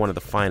play one of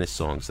the finest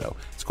songs, though.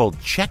 It's called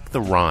Check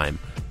the Rhyme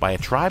by A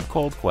Tribe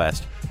Called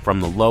Quest from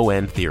the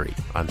Low-End Theory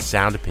on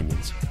Sound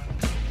Opinions.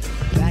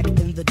 Back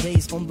in the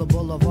days on the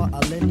boulevard I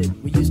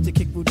landed, we used to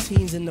kick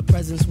routines and the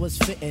presence was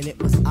fitting.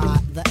 It was I,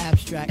 the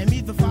abstract, and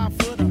me, the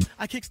 5-footer.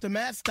 I kicks the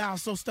mad style,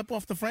 so step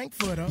off the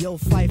Frankfurter. Yo,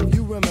 Fife,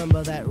 you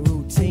remember that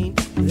routine?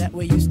 That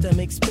way used to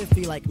make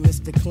spiffy like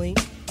Mr. Clean?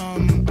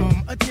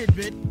 A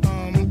tidbit,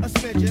 a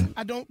smidgen.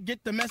 I don't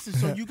get the message,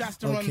 so you got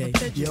to run the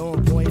pigeon. You're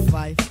on point,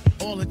 Fife.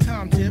 All the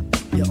time, Tip.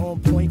 You're on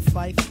point,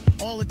 Fife.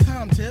 All the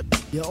time, Tip.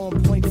 You're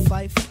on point,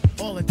 Fife.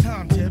 All the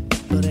time, Tip.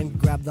 So then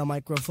grab the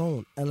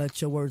microphone and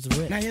let your words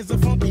rip. Now here's a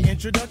funky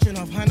introduction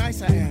of how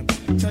nice I am.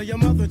 Tell your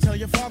mother, tell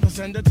your father,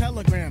 send a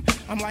telegram.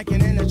 I'm like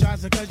an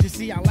energizer cause you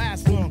see I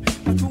last long.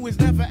 My crew is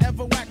never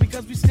ever whack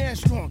because we stand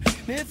strong.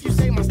 Now if you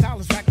say my style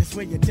is whack, that's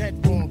where you're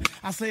dead wrong.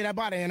 I slay that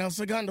body and El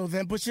Segundo,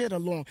 then push it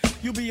along.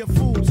 You'll be a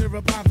fool to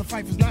reply the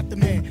fight is not the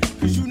man.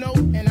 Cause you know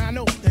and I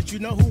know that you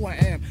know who I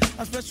am.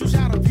 A special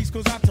shout out piece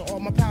goes out to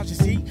all my pals you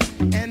see.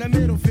 And a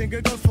middle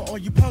finger goes for all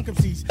you punk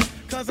MCs.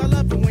 Cause I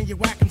love it when you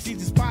whack MCs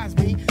despise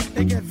me.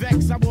 They get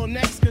vexed, I will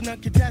next, cause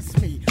none can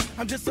test me.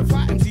 I'm just a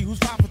fly MC who's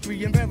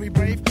 5'3" and very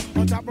brave.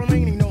 On top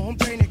remaining, no home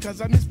training cause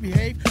I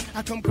misbehave.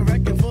 I come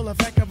correct and full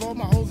effect of all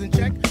my holes in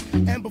check.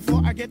 And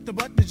before I get the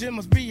butt, the gym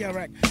must be a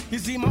wreck. You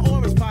see my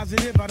aura's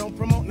positive, I don't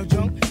promote no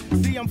junk.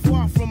 See I'm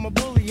far from a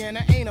bully and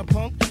I ain't a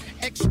punk.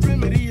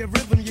 Extremity of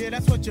rhythm, yeah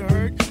that's what you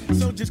heard.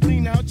 So just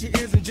clean out your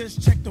ears and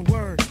just check the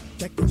word.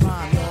 Check the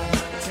rhyme, y'all.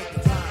 Check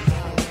the rhyme.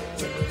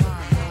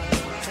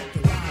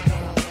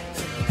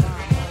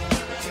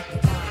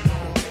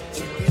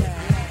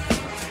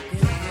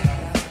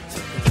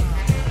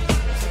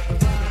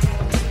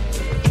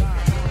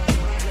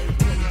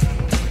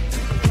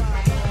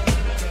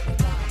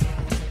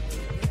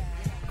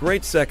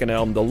 Great second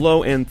album, The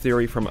Low-End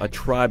Theory from A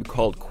Tribe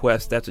Called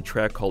Quest. That's a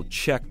track called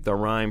Check the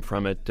Rhyme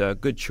from it.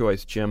 Good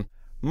choice, Jim.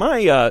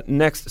 My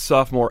next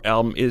Sophomore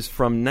album is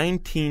from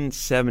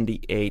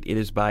 1978. It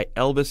is by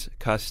Elvis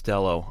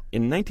Costello.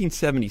 In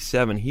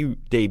 1977, he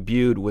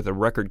debuted with a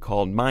record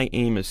called My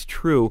Aim Is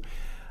True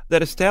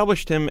that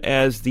established him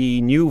as the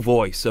new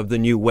voice of the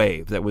new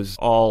wave that was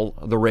all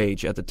the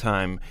rage at the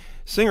time.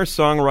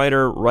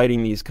 Singer-songwriter,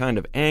 writing these kind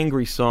of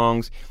angry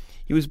songs.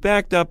 He was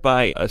backed up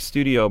by a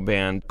studio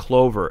band,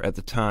 Clover, at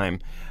the time.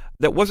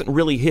 That wasn't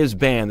really his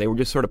band. They were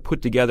just sort of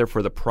put together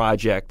for the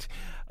project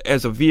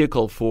as a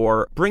vehicle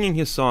for bringing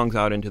his songs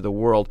out into the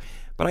world.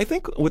 But I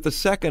think with the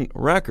second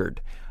record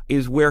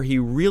is where he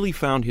really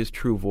found his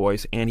true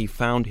voice and he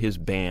found his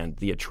band,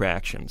 The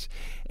Attractions.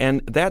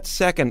 And that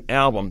second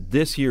album,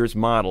 This Year's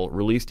Model,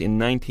 released in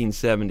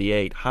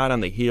 1978, hot on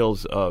the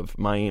heels of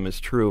My Aim Is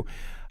True,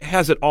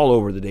 has it all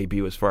over the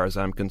debut as far as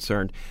I'm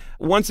concerned.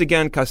 Once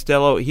again,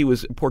 Costello, he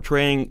was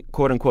portraying,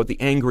 quote-unquote, the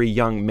angry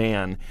young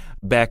man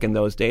back in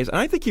those days. And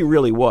I think he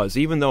really was,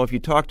 even though if you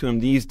talk to him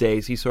these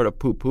days, he sort of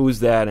poo-poos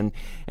that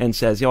and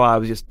says, I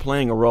was just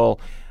playing a role.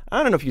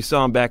 I don't know if you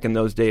saw him back in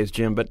those days,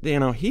 Jim, but,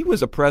 he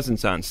was a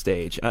presence on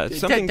stage.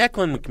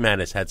 Declan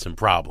McManus had some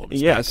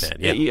problems yes, back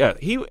then. Yeah.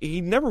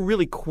 He never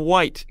really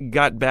quite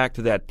got back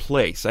to that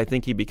place. I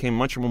think he became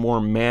much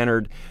more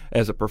mannered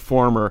as a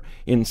performer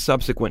in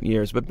subsequent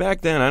years. But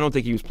back then, I don't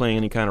think he was playing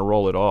any kind of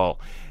role at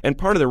all. And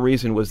part of the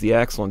reason was the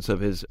excellence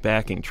of his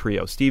backing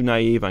trio. Steve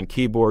Naive on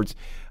keyboards,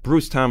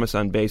 Bruce Thomas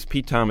on bass,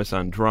 Pete Thomas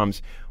on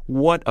drums.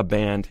 What a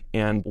band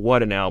and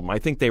what an album. I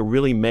think they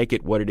really make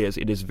it what it is.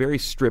 It is very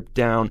stripped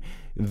down,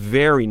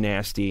 very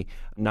nasty.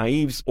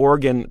 Naive's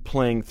organ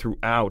playing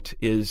throughout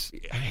is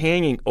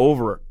hanging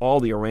over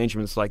all the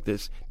arrangements like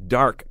this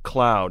dark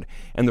cloud,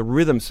 and the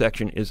rhythm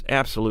section is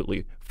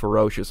absolutely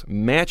ferocious,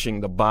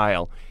 matching the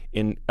bile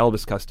in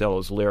Elvis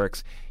Costello's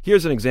lyrics.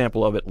 Here's an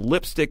example of it,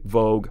 Lipstick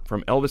Vogue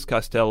from Elvis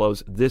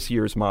Costello's This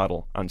Year's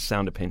Model on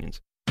Sound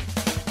Opinions.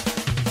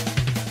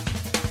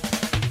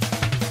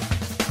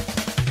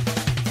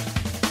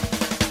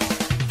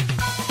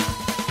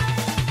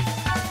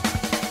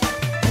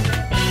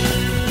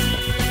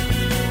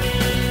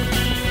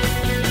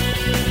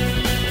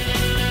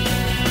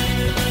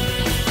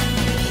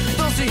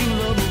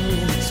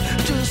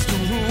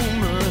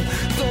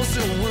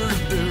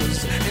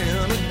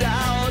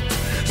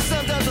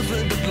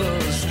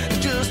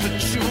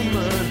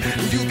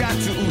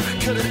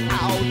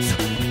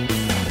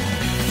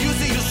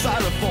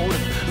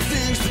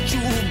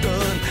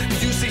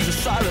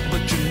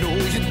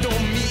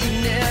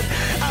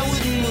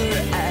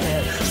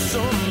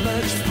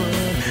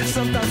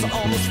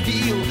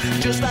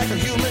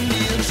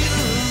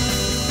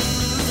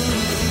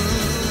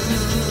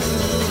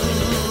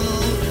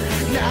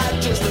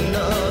 just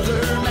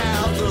another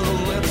mouth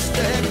of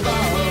lipstick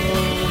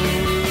balls.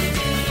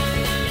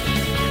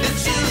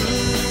 It's you,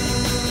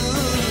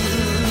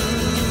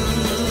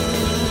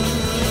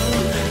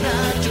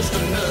 not just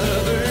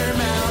another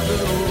mouth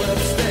of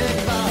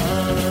lipstick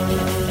balls.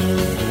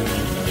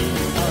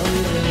 Oh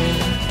yeah.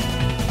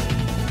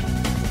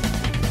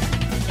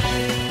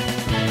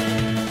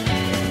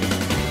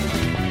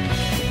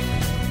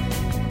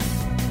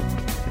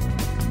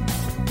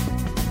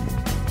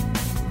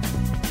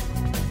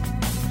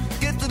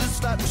 Get to the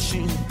slot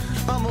machine,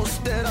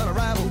 almost dead on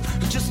arrival.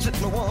 Just hit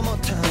me one more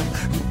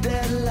time.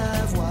 Dead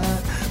alive,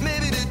 why?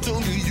 Maybe they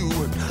told you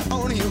weren't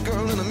only a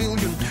girl in a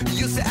million.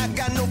 You say I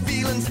got no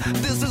feelings.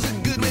 This is a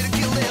good way to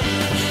kill them.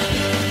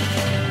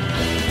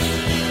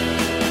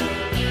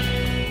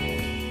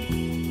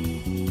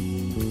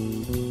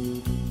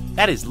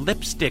 That is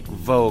Lipstick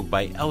Vogue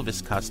by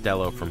Elvis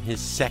Costello from his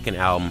second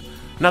album.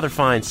 Another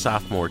fine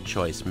sophomore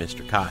choice,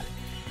 Mr. Cott.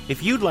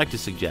 If you'd like to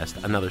suggest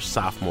another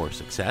sophomore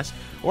success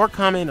or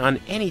comment on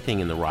anything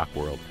in the rock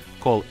world,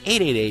 call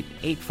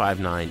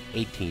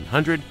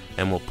 888-859-1800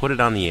 and we'll put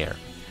it on the air.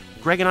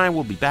 Greg and I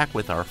will be back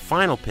with our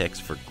final picks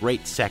for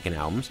great second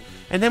albums,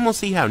 and then we'll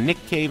see how Nick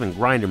Cave and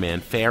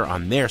Grinderman fare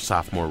on their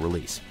sophomore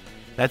release.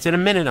 That's in a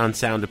minute on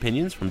Sound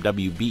Opinions from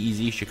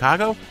WBEZ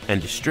Chicago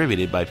and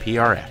distributed by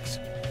PRX.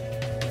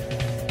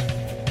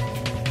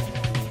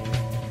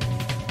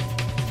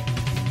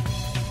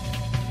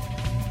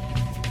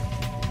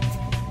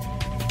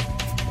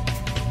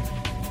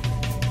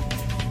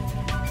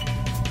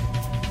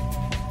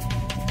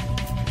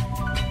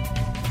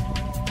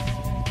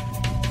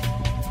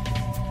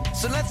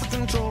 Select the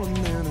controlling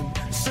man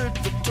and search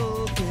the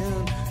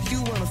token.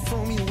 You wanna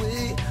throw me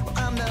away? Well,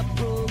 I'm not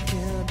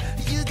broken.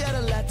 You got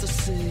a lot to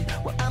say.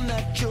 Well, I'm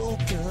not joking.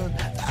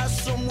 There are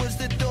some words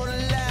that don't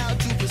allow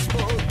to be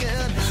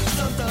spoken.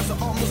 Sometimes I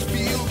almost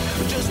feel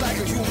just like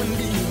a human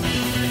being.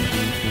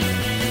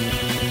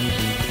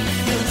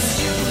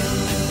 It's you,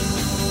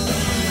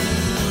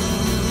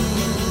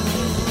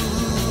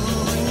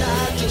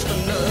 not just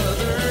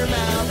another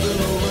mouth of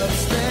a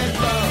lipstick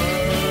bar.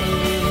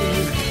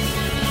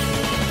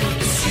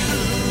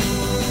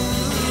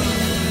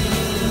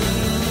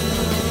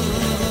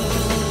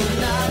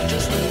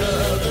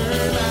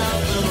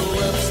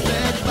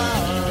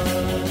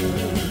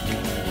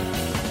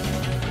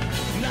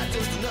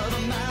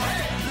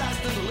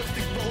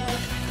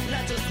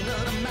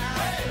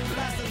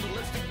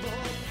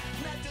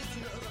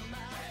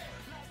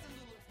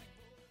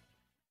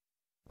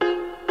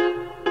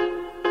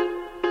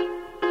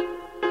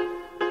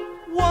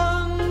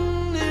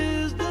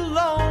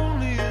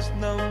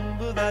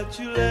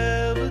 You'll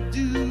ever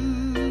do.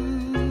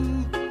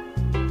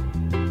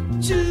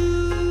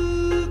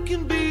 Two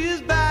can be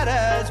as bad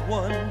as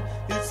one.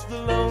 It's the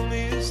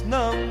loneliest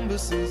number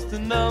since the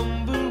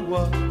number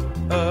one.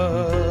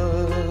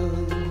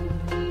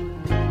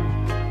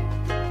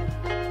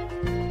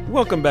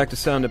 Welcome back to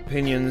Sound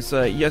Opinions.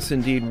 Yes,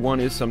 indeed,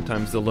 one is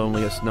sometimes the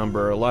loneliest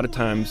number. A lot of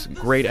times,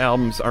 great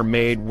albums are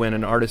made when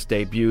an artist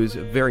debuts.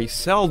 Very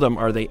seldom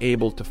are they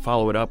able to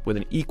follow it up with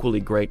an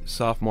equally great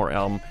sophomore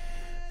album.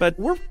 But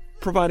we're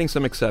providing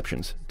some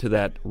exceptions to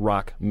that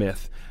rock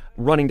myth,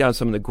 running down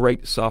some of the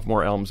great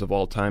sophomore albums of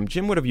all time.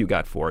 Jim, what have you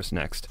got for us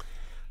next?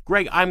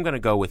 Greg, I'm going to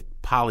go with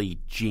Polly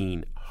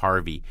Jean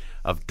Harvey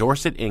of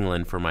Dorset,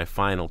 England for my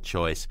final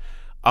choice.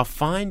 A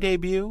fine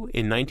debut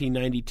in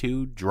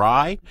 1992,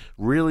 dry,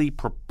 really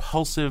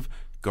propulsive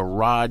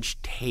garage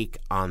take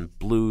on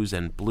blues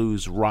and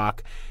blues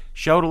rock.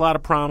 Showed a lot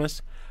of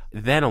promise.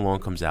 Then along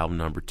comes album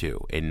number 2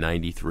 in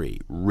 93,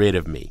 Rid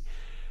of Me.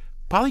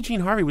 Polly Jean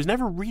Harvey was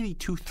never really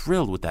too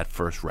thrilled with that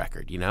first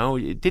record, you know?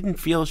 It didn't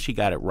feel she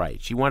got it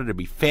right. She wanted to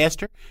be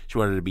faster, she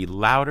wanted to be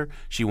louder,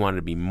 she wanted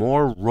to be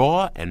more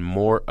raw and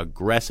more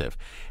aggressive.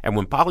 And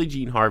when Polly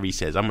Jean Harvey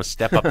says, I'm going to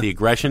step up the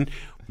aggression,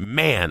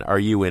 man, are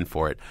you in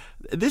for it.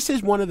 This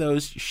is one of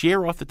those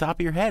sheer off the top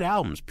of your head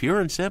albums, pure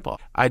and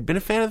simple. I'd been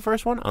a fan of the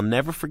first one. I'll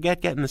never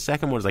forget getting the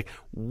second one. It was like,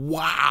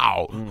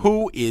 wow,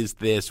 who is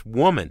this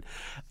woman?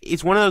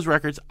 It's one of those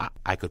records,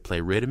 I could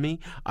play Rid of Me,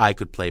 I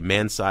could play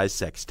Man-Size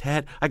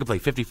Sextet, I could play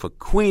 50-Foot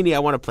Queenie, I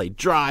want to play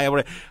Dry,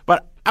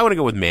 but I want to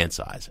go with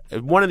Man-Size.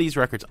 One of these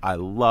records I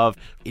love.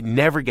 It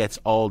never gets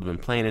old. I've been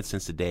playing it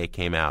since the day it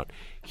came out.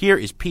 Here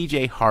is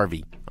PJ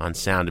Harvey on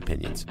Sound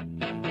Opinions.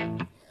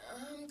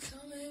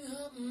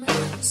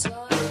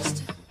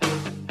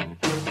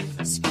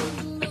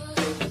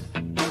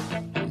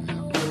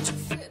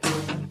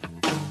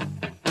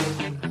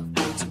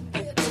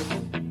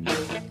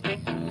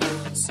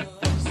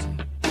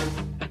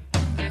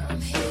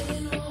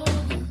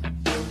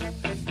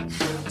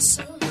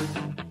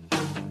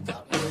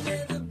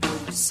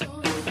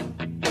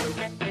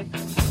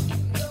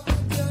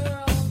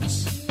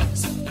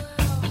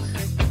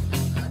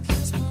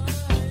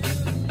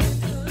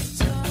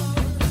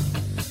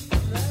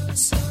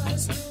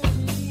 Size no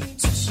need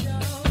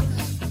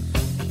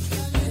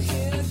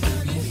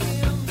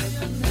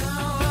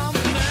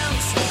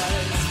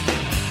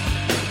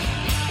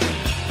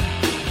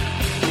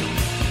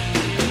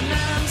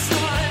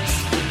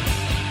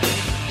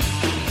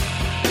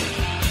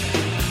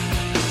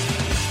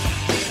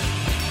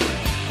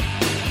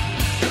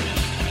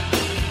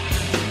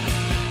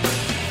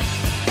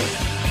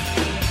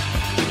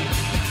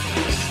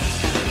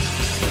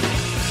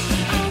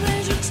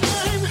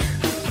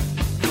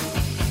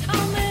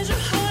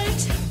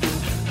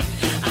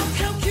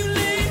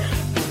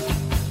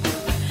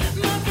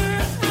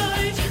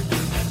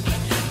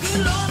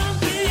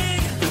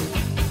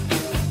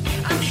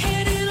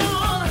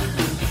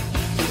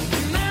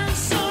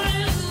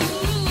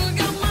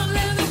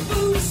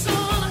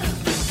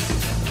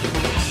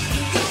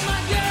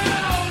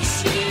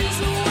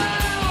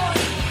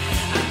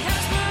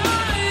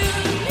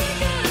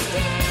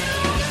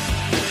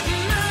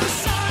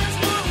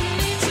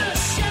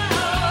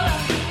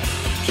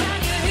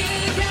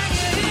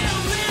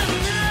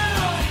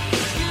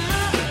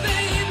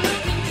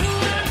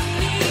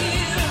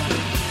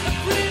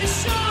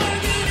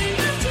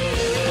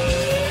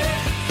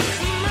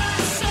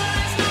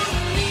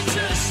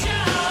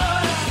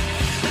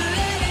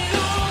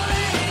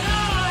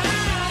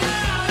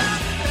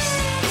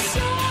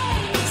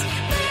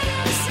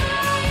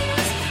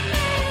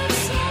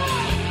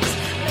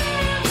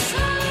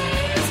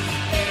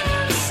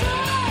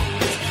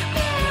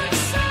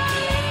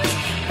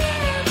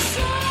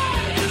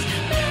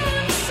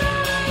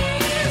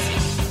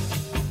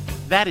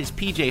That is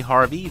PJ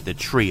Harvey, the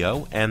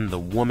Trio, and The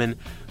Woman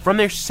from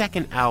their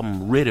second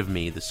album, Rid of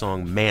Me, the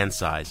song Man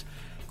Size.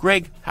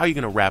 Greg, how are you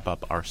going to wrap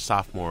up our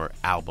sophomore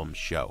album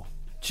show?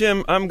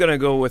 Jim, I'm going to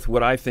go with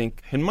what I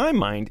think, in my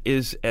mind,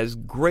 is as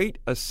great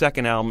a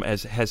second album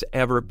as has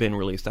ever been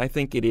released. I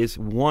think it is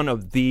one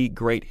of the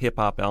great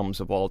hip-hop albums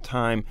of all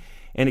time,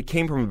 and it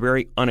came from a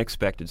very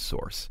unexpected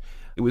source.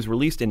 It was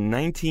released in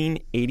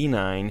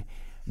 1989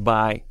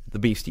 by the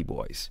Beastie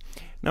Boys.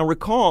 Now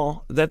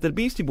recall that the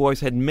Beastie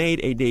Boys had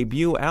made a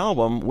debut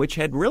album which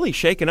had really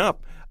shaken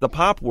up the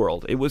pop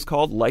world. It was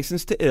called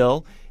License to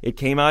Ill. It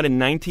came out in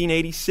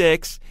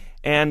 1986.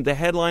 And the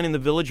headline in the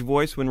Village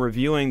Voice when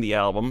reviewing the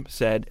album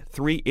said,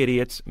 3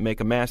 idiots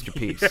make a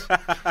masterpiece.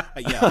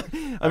 Yeah,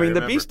 I mean,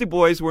 the Beastie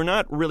Boys were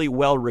not really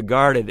well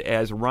regarded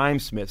as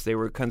rhymesmiths. They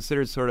were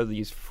considered sort of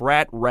these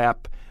frat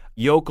rap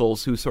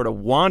yokels who sort of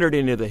wandered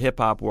into the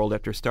hip-hop world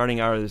after starting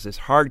out as this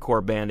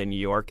hardcore band in New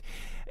York.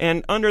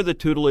 And under the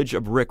tutelage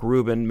of Rick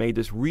Rubin, made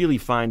this really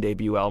fine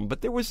debut album. But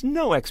there was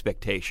no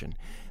expectation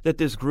that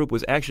this group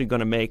was actually going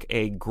to make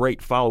a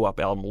great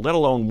follow-up album, let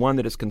alone one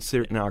that is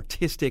considered an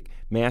artistic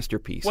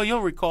masterpiece. Well,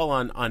 you'll recall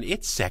on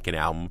its second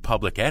album,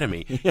 Public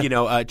Enemy,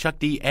 Chuck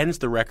D ends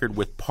the record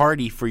with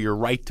 "Party for Your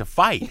Right to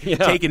Fight,"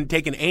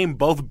 taking aim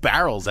both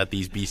barrels at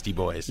these Beastie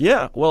Boys.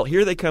 Yeah, well,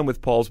 here they come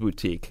with Paul's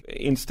Boutique.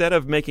 Instead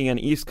of making an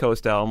East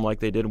Coast album like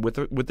they did with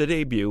the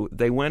debut,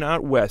 they went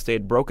out west. They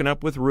had broken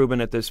up with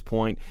Rubin at this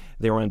point.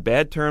 They were on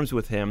bad terms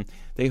with him.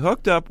 They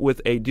hooked up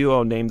with a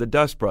duo named the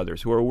Dust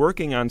Brothers, who were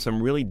working on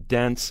some really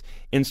dense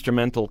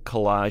instrumental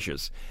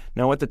collages.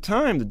 Now, at the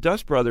time, the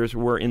Dust Brothers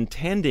were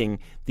intending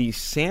these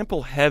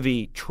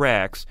sample-heavy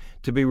tracks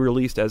to be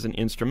released as an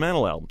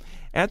instrumental album.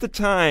 At the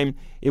time,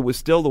 it was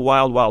still the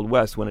Wild Wild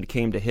West when it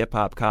came to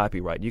hip-hop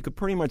copyright. You could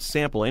pretty much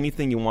sample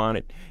anything you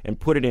wanted and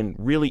put it in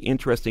really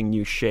interesting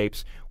new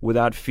shapes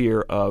without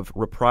fear of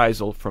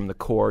reprisal from the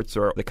courts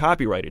or the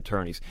copyright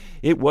attorneys.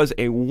 It was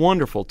a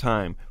wonderful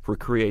time for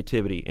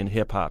creativity in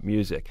hip-hop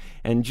music.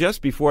 And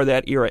just before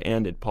that era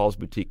ended, Paul's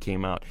Boutique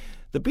came out.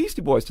 The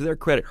Beastie Boys, to their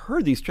credit,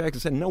 heard these tracks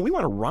and said, no, we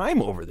want to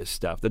rhyme over this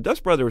stuff. The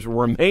Dust Brothers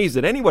were amazed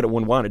that anybody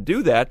would want to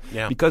do that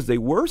because they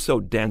were so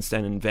dense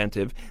and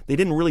inventive. They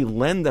didn't really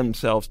lend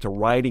themselves to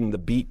riding the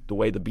beat the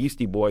way the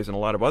Beastie Boys and a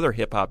lot of other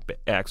hip-hop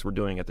acts were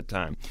doing at the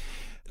time.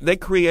 They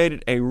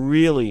created a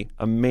really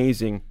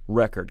amazing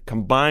record,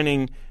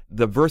 combining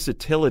the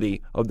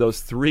versatility of those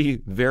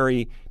 3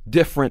 very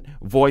different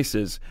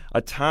voices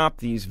atop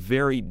these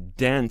very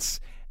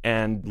dense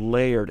and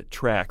layered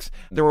tracks.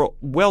 There were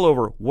well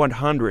over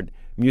 100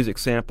 music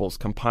samples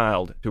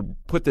compiled to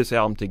put this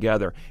album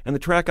together. And the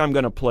track I'm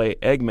going to play,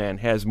 Eggman,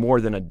 has more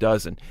than a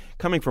dozen,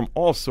 coming from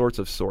all sorts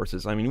of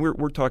sources. I mean,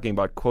 we're talking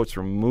about quotes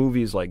from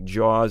movies like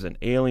Jaws and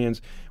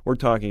Aliens. We're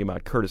talking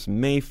about Curtis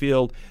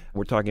Mayfield.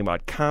 We're talking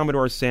about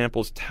Commodore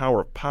samples,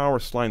 Tower of Power,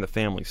 Sly and the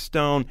Family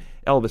Stone,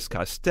 Elvis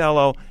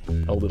Costello,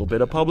 a little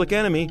bit of Public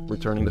Enemy,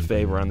 returning the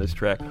favor on this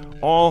track,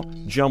 all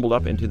jumbled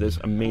up into this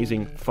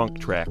amazing funk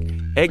track.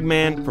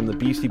 Eggman from the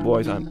Beastie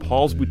Boys on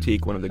Paul's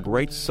Boutique, one of the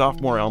great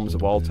sophomore albums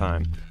of all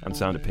time on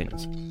Sound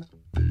Opinions.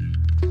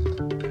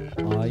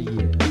 Oh, yeah.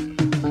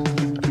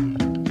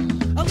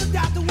 I looked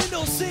out the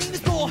window, seen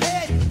this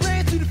bullhead,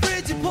 ran to the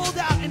fridge and pulled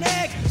out an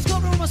egg.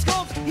 Scoped on my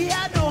scopes, he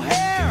had no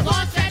hair.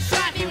 Launched that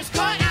shot, he was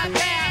caught out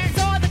there.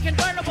 Saw the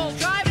convertible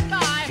driving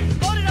by,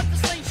 loaded up the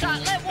slingshot,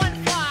 let one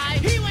fly.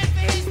 He went for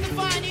his to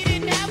find, he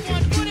didn't have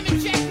one. Put him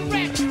in check,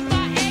 correct,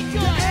 my egg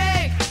gun. The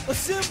egg, a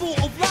symbol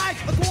of life.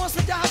 I go on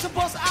some down to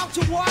bust out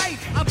your wife.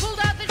 I pulled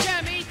out the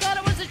jemmy, thought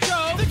it was a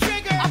joke. The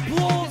trigger, I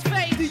pulled his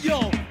face. The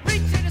yo.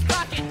 Reached in his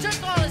pocket, took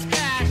all his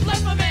cash.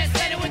 Left my man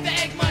standing with the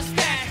egg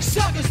mustache.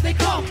 Suckers, they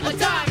come a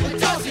dime a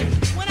dozen.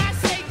 When I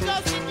say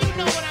dozen, you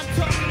know what I'm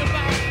talking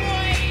about,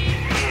 boy.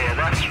 Yeah,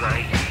 that's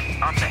right.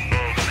 I'm the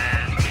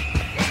Eggman.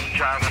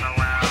 Driving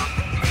around,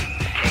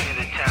 king of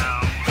the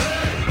town.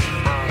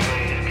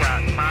 Always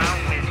got my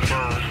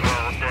windows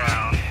rolled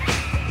down.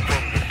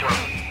 Ready to throw.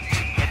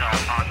 You know,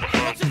 I'm the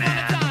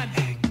Eggman.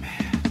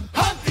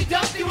 Humpty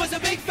Dumpty was a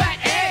big fat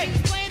egg. He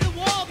played the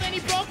wall, then he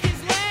broke his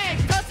leg.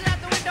 Busted out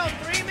the window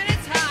 3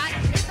 minutes high.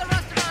 Hit the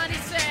restaurant, he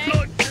said.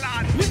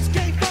 Which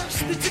came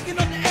first, the chicken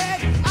or the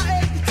egg?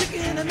 I ate the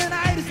chicken and then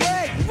I ate his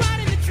leg.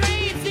 Riding the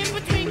trains in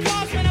between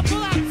cars when I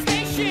pull out the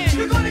station.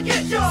 You're gonna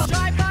get yours.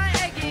 Drive-by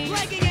egging,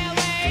 legging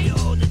LA.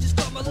 Yo, they just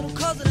got my little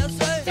cousin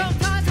outside.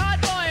 Sometimes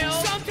hard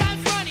boiled,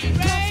 sometimes runny,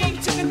 Ray. Some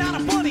chicken, not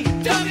a bunny.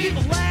 Dummy,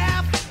 people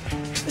laugh.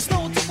 It's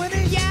no different.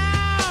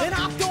 Yeah. And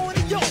I'm throwing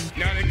it, yo.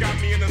 Now they got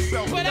me in the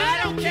cell. But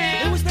I don't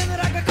care. It was then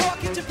that I got caught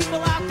catching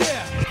people out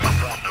there.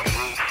 Up on the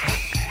roof,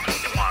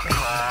 in my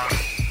car,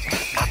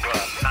 up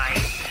all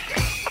night,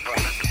 up on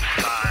the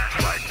signs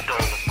like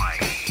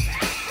Dolomite.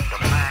 The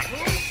Mac,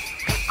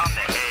 I'm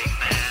the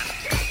Eggman.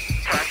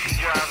 Taxi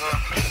driver,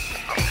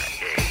 I'm the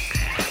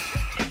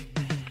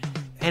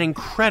Eggman. An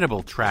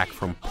incredible track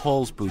from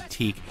Paul's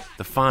Boutique,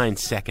 the fine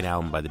second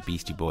album by the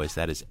Beastie Boys.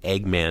 That is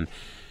Eggman.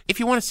 If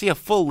you want to see a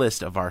full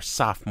list of our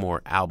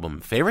sophomore album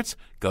favorites,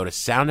 go to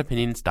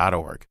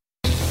soundopinions.org.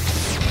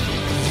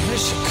 Here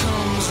she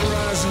comes,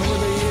 rising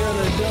with a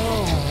yellow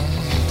dawn.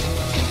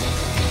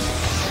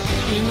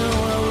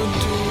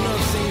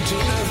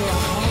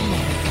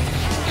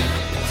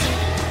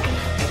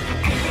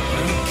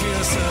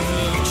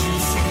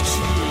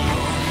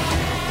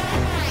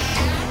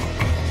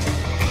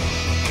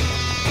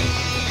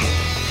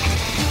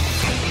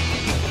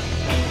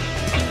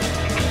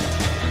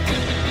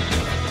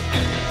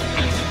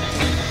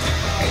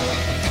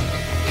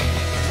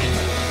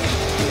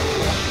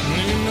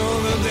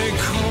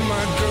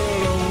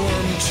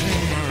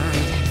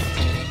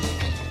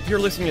 You're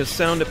listening to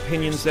Sound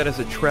Opinions. That is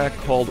a track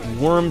called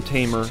Worm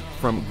Tamer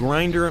from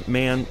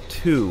Grinderman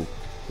 2,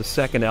 the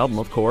second album,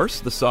 of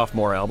course, the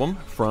sophomore album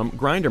from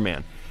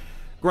Grinderman.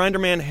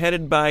 Grinderman,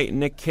 headed by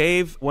Nick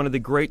Cave, one of the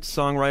great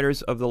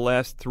songwriters of the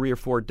last 3 or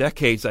 4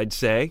 decades, I'd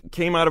say,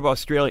 came out of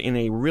Australia in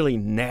a really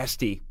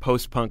nasty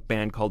post-punk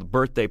band called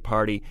Birthday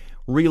Party,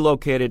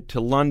 relocated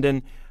to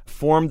London,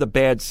 formed the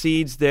Bad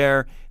Seeds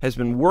there, has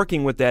been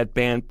working with that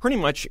band pretty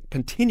much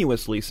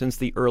continuously since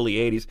the early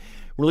 80s,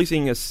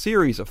 releasing a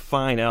series of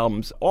fine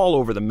albums all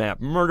over the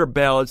map, murder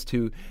ballads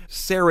to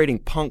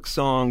serrating punk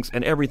songs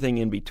and everything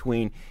in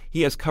between.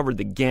 He has covered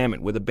the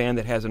gamut with a band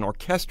that has an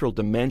orchestral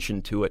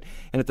dimension to it,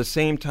 and at the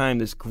same time,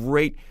 this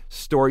great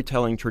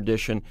storytelling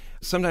tradition.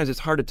 Sometimes it's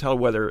hard to tell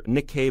whether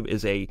Nick Cave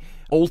is a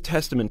Old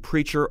Testament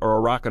preacher or a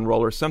rock and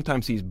roller.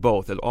 Sometimes he's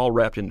both. It's all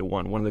wrapped into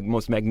one of the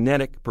most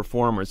magnetic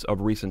performers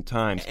of recent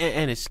times.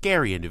 And a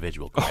scary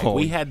individual, Craig. Oh,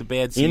 we had the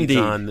Bad Seeds indeed.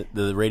 on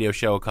the radio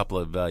show a couple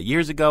of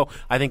years ago.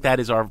 I think that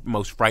is our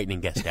most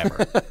frightening guest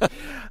ever.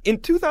 In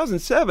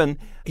 2007,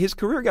 his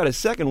career got a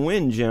second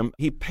wind, Jim.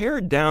 He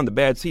pared down the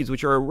Bad Seeds,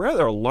 which are a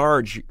rather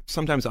large,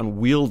 sometimes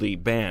unwieldy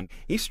band.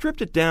 He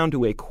stripped it down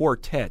to a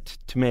quartet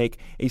to make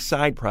a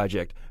side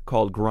project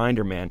called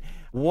Grinderman.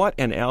 What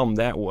an album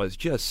that was.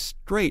 Just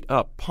straight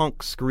up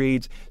punk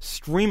screeds,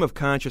 stream of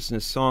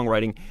consciousness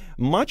songwriting,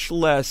 much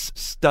less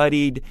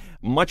studied,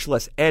 much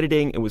less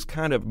editing. It was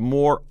kind of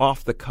more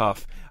off the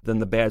cuff than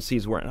the Bad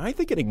Seeds were. And I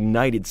think it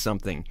ignited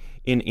something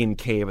in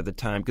Cave at the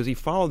time, because he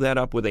followed that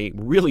up with a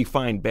really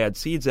fine Bad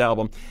Seeds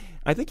album.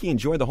 I think he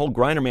enjoyed the whole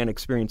Grinderman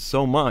experience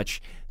so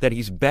much that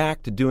he's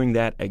back to doing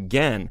that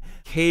again.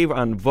 Cave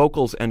on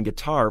vocals and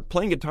guitar,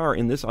 playing guitar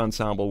in this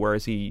ensemble,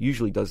 whereas he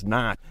usually does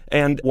not.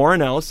 And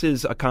Warren Ellis,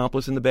 his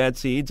accomplice in the Bad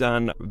Seeds,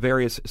 on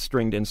various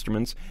stringed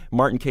instruments,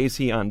 Martin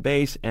Casey on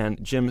bass,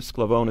 and Jim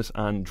Sclavonis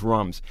on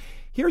drums.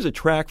 Here's a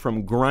track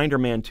from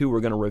Grinderman 2. We're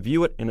going to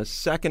review it in a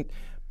second,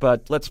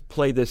 but let's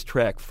play this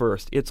track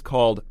first. It's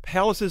called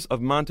Palaces of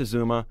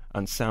Montezuma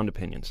on Sound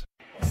Opinions.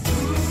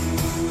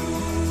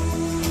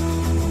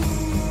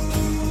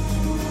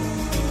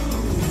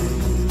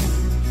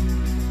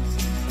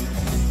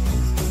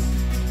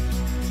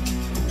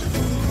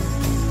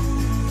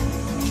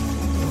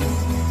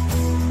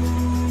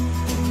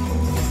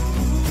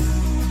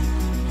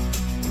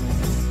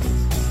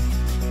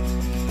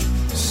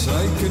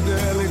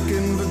 Psychedelic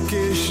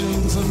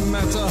invocations of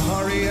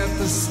Matahari at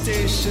the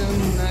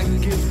station I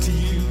give to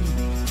you.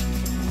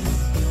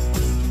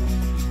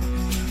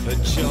 A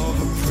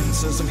Java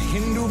princess of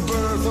Hindu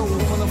birth, a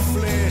woman of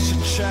flesh, a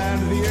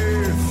child of the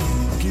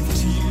earth, give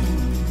to you.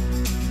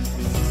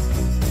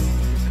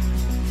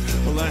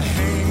 Well, the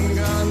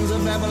handguns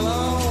of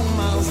Babylon,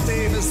 Miles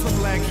Davis, the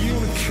black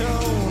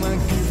unicorn, I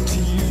give to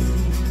you.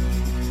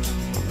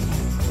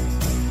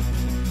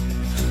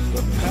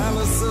 The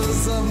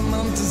palaces of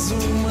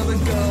Montezuma, the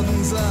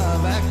gardens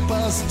of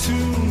Akbar's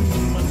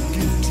tomb, I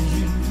give to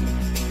you.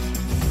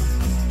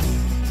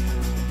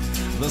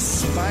 The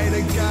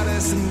spider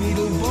goddess and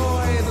needle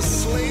boy, the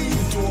slave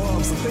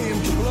dwarves that they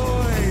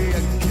employ, I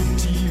give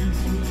to you.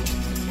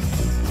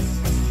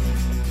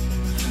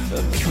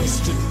 A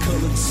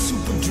custard-colored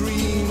super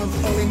dream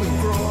of Ollie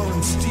McGraw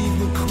and Steve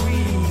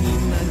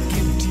McQueen, I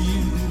give to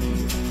you.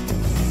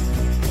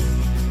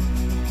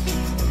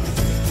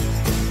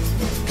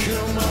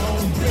 Come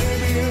on,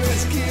 baby,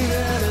 let's get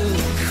out of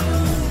the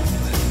cool.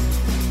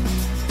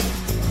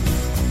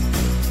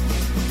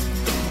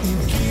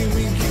 Give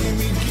me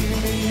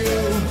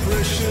your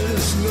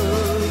precious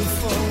love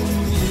for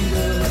me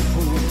to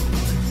hold.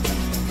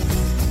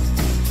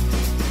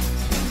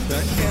 The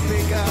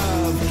epic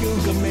of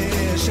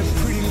Gilgamesh, a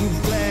pretty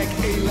black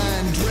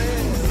A-line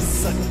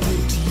dress, I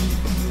give to you.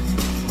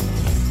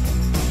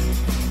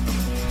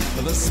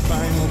 The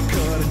spinal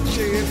cord of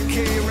JFK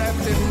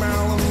wrapped in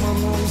Marilyn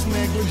Monroe's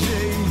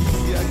negligee,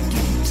 I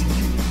give to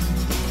you.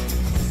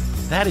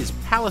 That is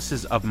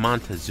Palaces of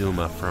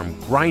Montezuma from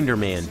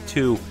Grinderman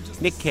 2,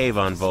 Nick Cave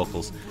on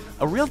vocals.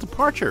 A real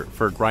departure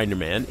for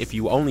Grinderman. If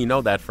you only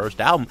know that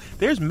first album,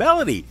 there's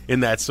melody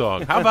in that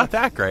song. How about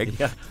that, Greg?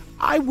 Yeah.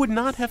 I would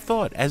not have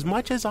thought, as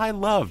much as I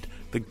loved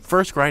the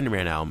first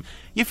Grinderman album,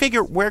 you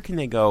figure, where can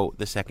they go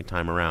the second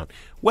time around?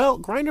 Well,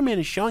 Grinderman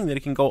is showing that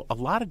it can go a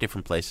lot of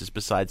different places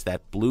besides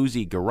that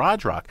bluesy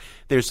garage rock.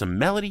 There's some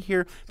melody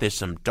here. There's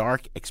some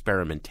dark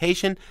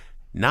experimentation.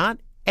 Not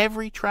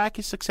every track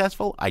is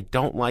successful. I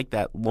don't like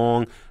that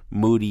long,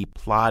 moody,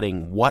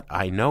 plodding What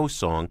I Know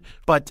song.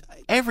 But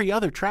every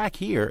other track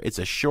here, it's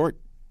a short,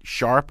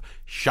 sharp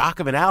shock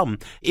of an album,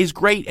 is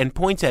great and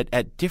points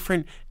at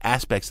different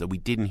aspects that we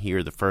didn't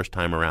hear the first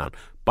time around.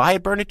 Buy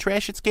it, burn it,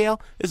 trash it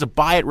scale is a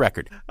buy it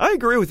record. I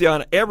agree with you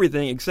on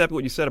everything except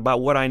what you said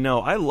about What I Know.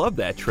 I love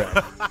that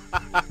track.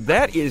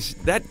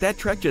 that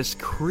track just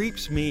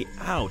creeps me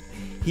out.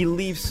 He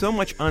leaves so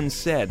much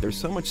unsaid. There's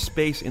so much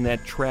space in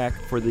that track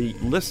for the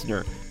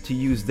listener to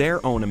use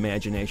their own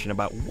imagination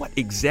about what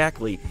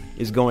exactly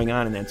is going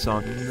on in that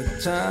song.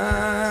 The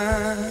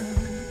time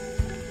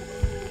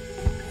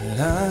that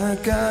I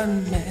got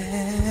married,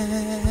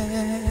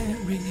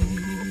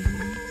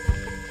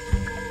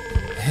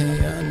 Hey,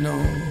 I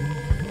know.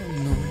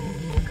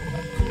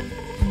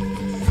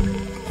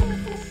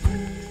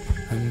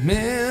 A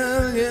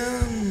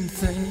million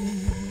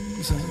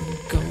things are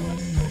gonna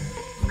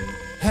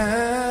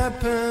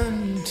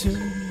happen to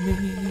me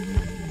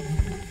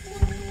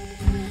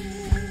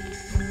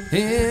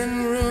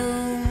in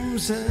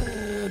rooms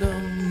that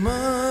are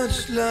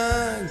much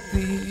like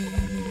these.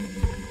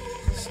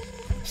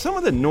 Some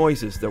of the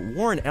noises that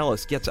Warren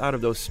Ellis gets out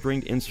of those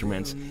stringed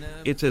instruments,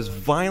 it's as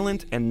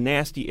violent and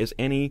nasty as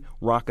any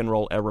rock and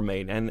roll ever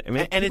made. And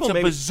it's a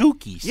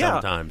bouzouki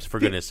sometimes, for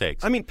goodness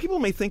sakes. I mean, people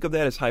may think of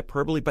that as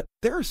hyperbole, but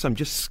there is some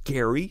just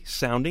scary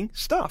sounding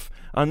stuff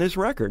on this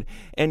record.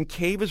 And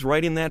Cave is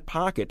right in that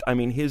pocket. I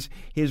mean, his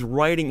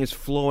writing is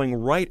flowing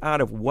right out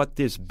of what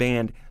this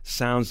band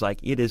sounds like.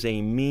 It is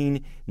a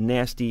mean,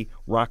 nasty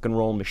rock and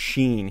roll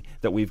machine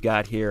that we've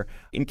got here.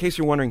 In case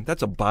you're wondering,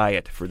 that's a buy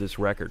it for this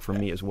record for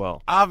me as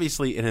well.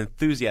 Obviously, an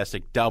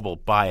enthusiastic double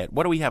buy it.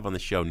 What do we have on the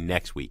show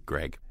next week,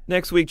 Greg?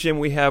 Next week, Jim,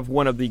 we have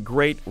one of the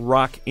great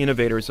rock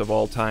innovators of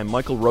all time,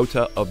 Michael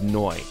Rota of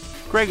Noi.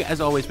 Greg, as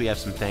always, we have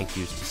some thank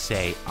yous to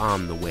say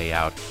on the way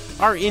out.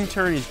 Our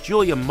intern is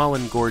Julia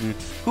Mullen-Gordon,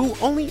 who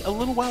only a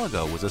little while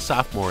ago was a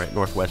sophomore at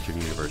Northwestern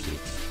University.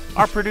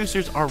 Our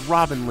producers are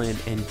Robin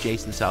Lind and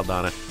Jason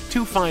Saldana,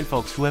 two fine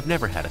folks who have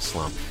never had a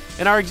slump.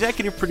 And our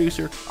executive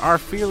producer, our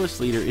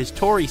fearless leader, is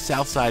Tori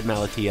Southside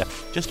Malatia.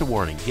 Just a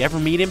warning, if you ever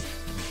meet him,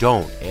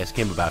 don't ask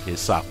him about his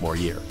sophomore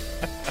year.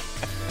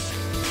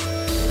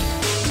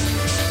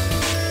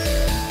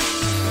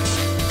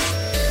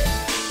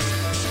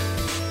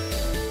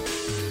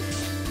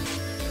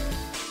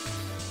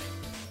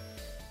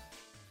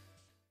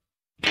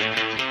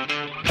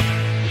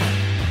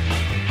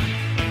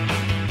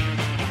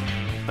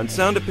 On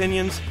Sound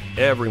Opinions,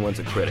 everyone's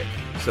a critic.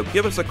 So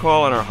give us a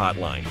call on our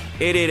hotline,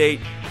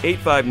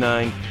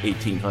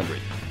 888-859-1800.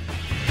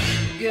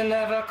 You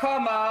never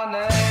call my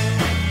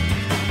name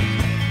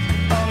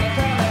on the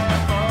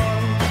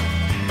telephone.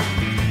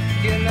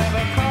 You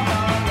never call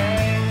my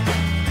name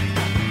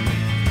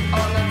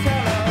on the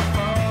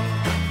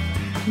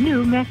telephone.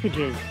 New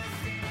messages.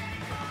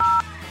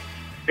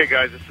 Hey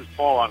guys, this is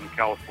Paul out in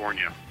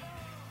California.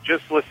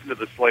 Just listened to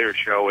the Slayer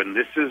show, and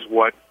this is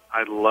what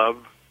I love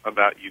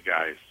about you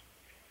guys.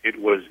 It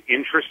was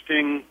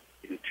interesting,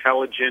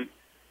 intelligent,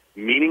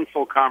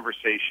 meaningful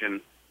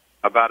conversation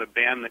about a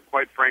band that,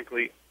 quite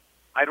frankly,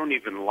 I don't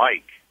even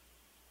like,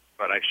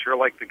 but I sure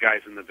like the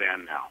guys in the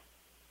band now.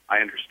 I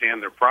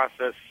understand their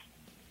process.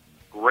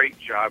 Great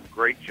job,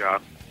 great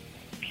job.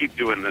 Keep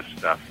doing this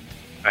stuff.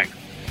 Thanks.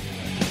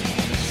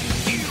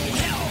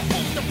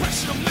 The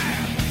pressure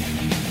man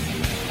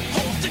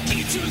holds the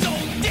key to his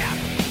own death.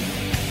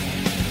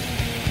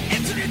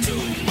 Enter the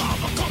tomb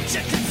of a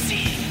culture can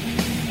see.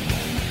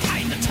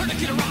 Tying the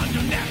tourniquet around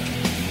your neck.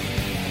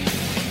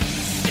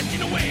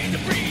 Sifting away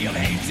debris of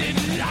hated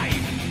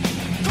life.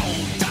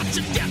 Cold touch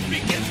of death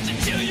begins to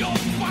chill your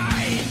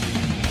mind.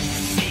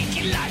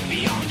 Seeking life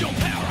beyond your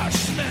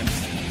parachutes.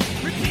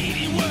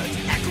 Repeating words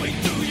echoing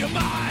through your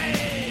mind.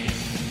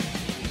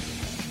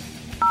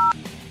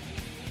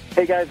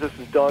 Hey guys, this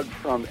is Doug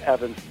from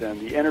Evanston.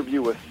 The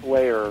interview with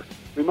Slayer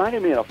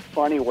reminded me in a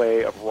funny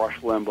way of Rush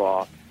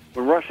Limbaugh.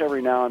 When Rush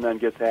every now and then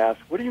gets asked,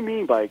 what do you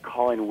mean by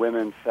calling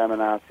women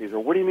feminazis, or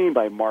what do you mean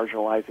by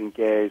marginalizing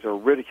gays, or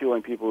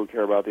ridiculing people who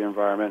care about the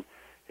environment,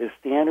 his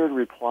standard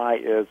reply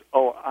is,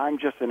 oh, I'm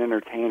just an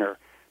entertainer.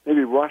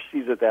 Maybe Rush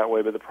sees it that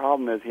way, but the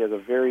problem is he has a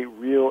very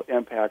real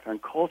impact on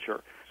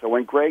culture. So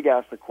when Greg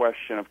asked the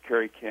question of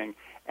Kerry King,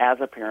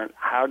 as a parent,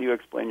 how do you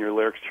explain your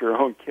lyrics to your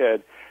own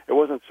kid? It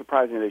wasn't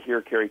surprising to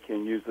hear Kerry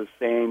King use the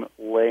same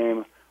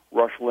lame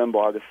Rush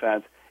Limbaugh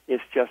defense.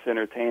 It's just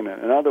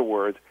entertainment. In other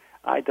words,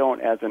 I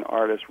don't, as an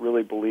artist,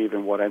 really believe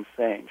in what I'm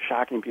saying.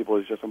 Shocking people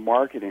is just a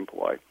marketing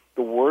ploy.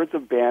 The words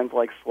of bands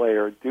like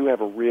Slayer do have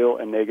a real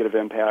and negative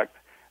impact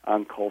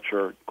on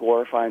culture.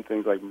 Glorifying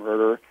things like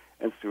murder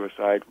and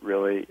suicide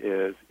really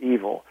is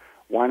evil.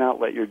 Why not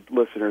let your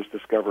listeners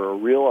discover a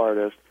real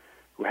artist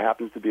who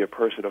happens to be a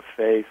person of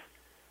faith,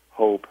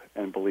 hope,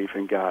 and belief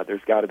in God?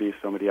 There's got to be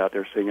somebody out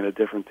there singing a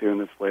different tune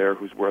than Slayer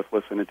who's worth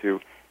listening to.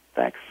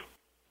 Thanks.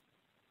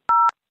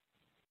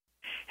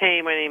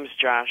 Hey, my name's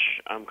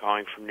Josh. I'm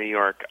calling from New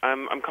York.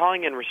 I'm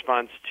calling in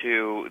response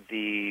to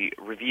the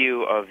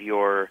review of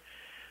your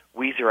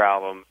Weezer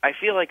album. I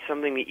feel like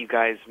something that you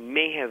guys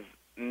may have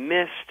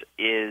missed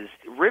is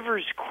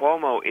Rivers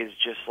Cuomo is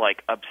just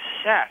like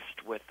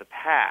obsessed with the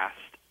past.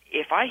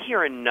 If I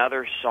hear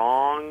another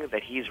song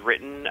that he's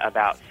written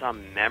about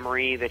some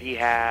memory that he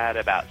had,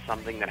 about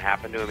something that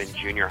happened to him in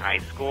junior high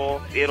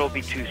school, it'll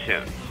be too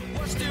soon.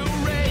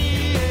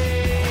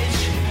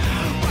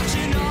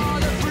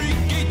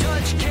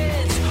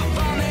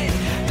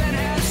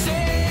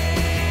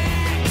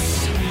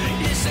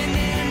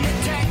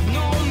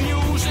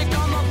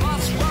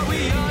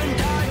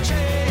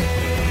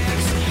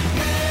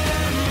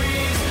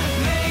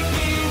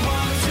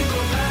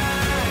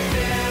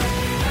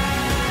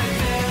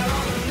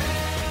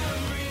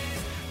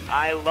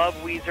 I love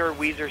Weezer.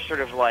 Weezer's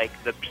sort of like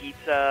the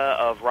pizza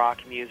of rock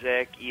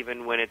music.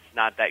 Even when it's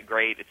not that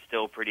great, it's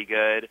still pretty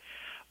good.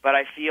 but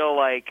I feel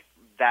like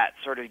that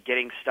sort of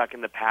getting stuck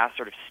in the past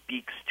sort of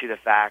speaks to the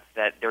fact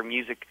that their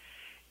music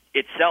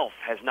itself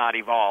has not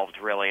evolved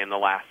really in the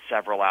last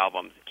several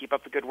albums. Keep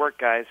up the good work,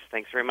 guys.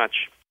 Thanks very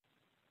much.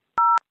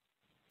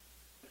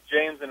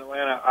 James in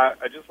Atlanta.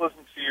 I just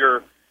listened to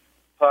your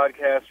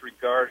podcast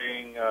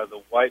regarding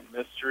the White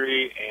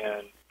Mystery,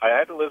 and I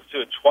had to listen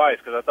to it twice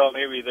because I thought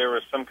maybe there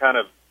was some kind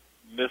of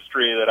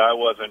mystery that I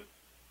wasn't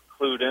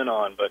clued in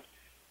on. But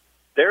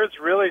there's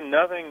really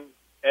nothing,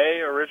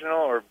 A, original,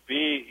 or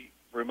B,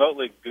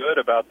 remotely good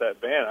about that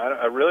band.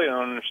 I really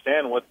don't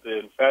understand what the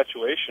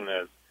infatuation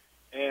is.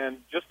 And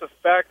just the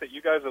fact that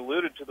you guys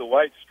alluded to the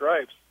White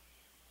Stripes,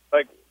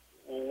 like,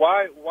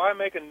 why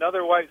make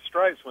another White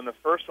Stripes when the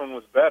first one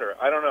was better?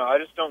 I don't know. I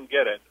just don't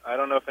get it. I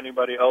don't know if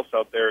anybody else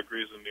out there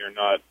agrees with me or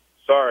not.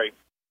 Sorry.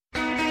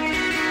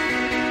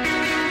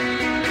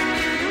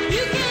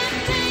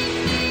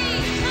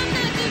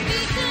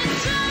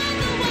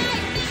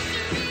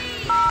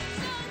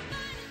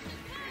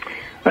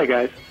 Hi,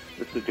 guys.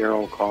 This is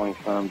Daryl calling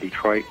from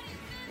Detroit,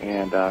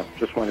 and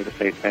just wanted to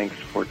say thanks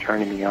for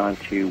turning me on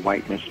to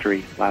White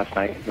Mystery last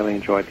night. Really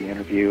enjoyed the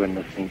interview and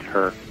listening to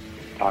her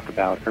talk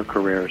about her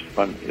career.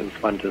 It was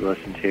fun to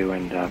listen to,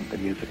 and the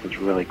music was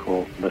really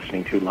cool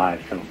listening to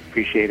live. So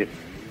appreciate it.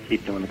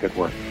 Keep doing the good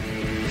work.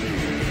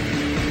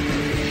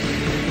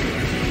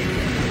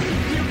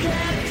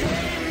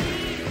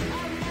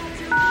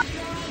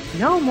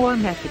 No more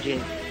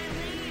messages.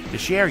 To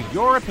share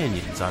your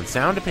opinions on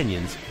Sound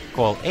Opinions,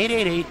 call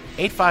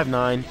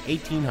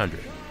 888-859-1800.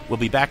 We'll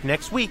be back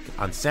next week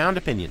on Sound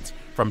Opinions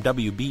from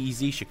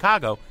WBEZ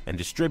Chicago and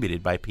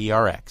distributed by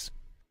PRX.